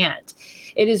great aunt.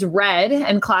 It is red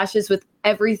and clashes with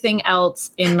everything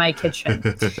else in my kitchen.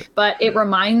 But it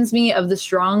reminds me of the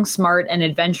strong, smart, and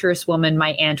adventurous woman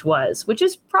my aunt was, which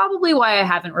is probably why I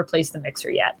haven't replaced the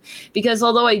mixer yet. Because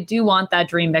although I do want that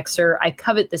dream mixer, I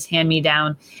covet this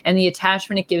hand-me-down and the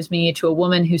attachment it gives me to a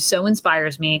woman who so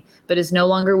inspires me, but is no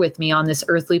longer with me on this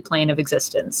earthly plane of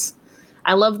existence.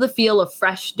 I love the feel of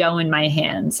fresh dough in my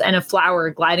hands and a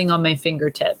flour gliding on my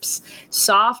fingertips.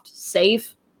 Soft,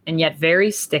 safe, and yet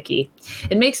very sticky.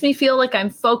 It makes me feel like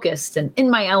I'm focused and in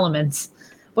my elements.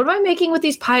 What am I making with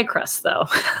these pie crusts, though?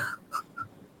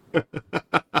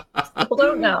 People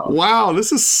don't know. Wow,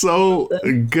 this is so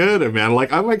good, man.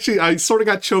 Like, I sort of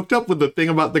got choked up with the thing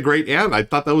about the great aunt. I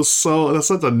thought that's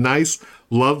such a nice,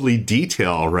 lovely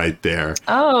detail right there.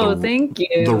 Oh, thank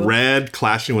you. The red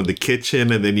clashing with the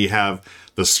kitchen, and then you have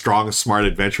the strong, smart,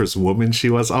 adventurous woman she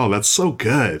was. Oh, that's so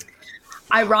good.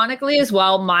 Ironically, as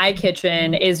well, my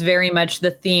kitchen is very much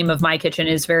the theme of my kitchen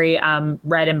is very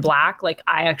red and black. Like,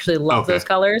 I actually love those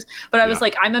colors. But I was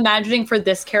like, I'm imagining for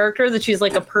this character that she's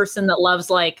like a person that loves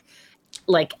like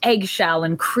eggshell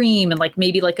and cream and like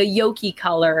maybe like a yolky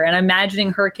color. And I'm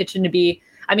imagining her kitchen to be,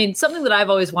 I mean, something that I've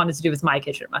always wanted to do with my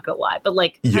kitchen, I'm not gonna lie, but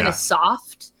like kind of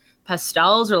soft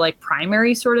pastels or like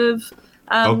primary sort of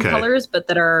colors, but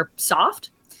that are soft.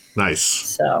 Nice.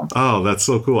 So. Oh, that's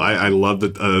so cool. I love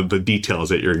the details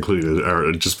that you're included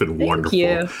are just been wonderful.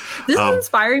 Thank you. This is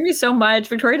inspiring me so much.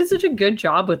 Victoria did such a good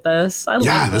job with this. I love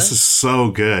this. This is so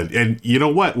good. And you know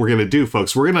what we're going to do,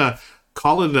 folks? We're going to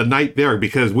call it a night there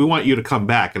because we want you to come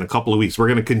back in a couple of weeks. We're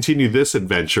going to continue this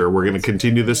adventure. We're going to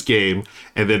continue this game.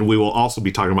 And then we will also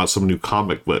be talking about some new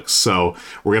comic books. So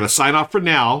we're going to sign off for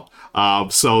now.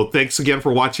 So thanks again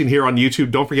for watching here on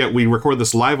YouTube. Don't forget, we record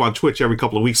this live on Twitch every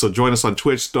couple of weeks. So join us on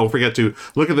Twitch. Don't forget to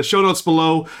look at the show notes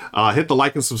below, hit the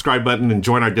like and subscribe button, and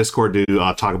join our Discord to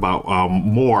talk about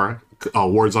more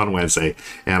Words on Wednesday.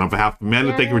 And on behalf of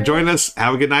Amanda, thank you for joining us.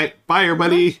 Have a good night. Bye,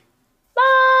 everybody.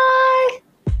 Bye.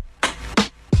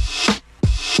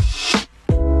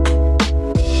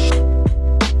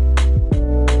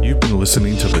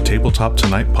 Listening to the Tabletop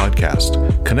Tonight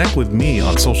podcast. Connect with me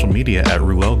on social media at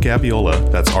Ruel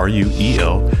Gaviola, that's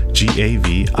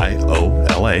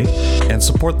RuelGaviola, and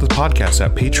support the podcast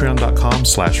at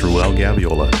patreon.com/Ruel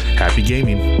Gaviola. Happy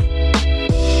gaming.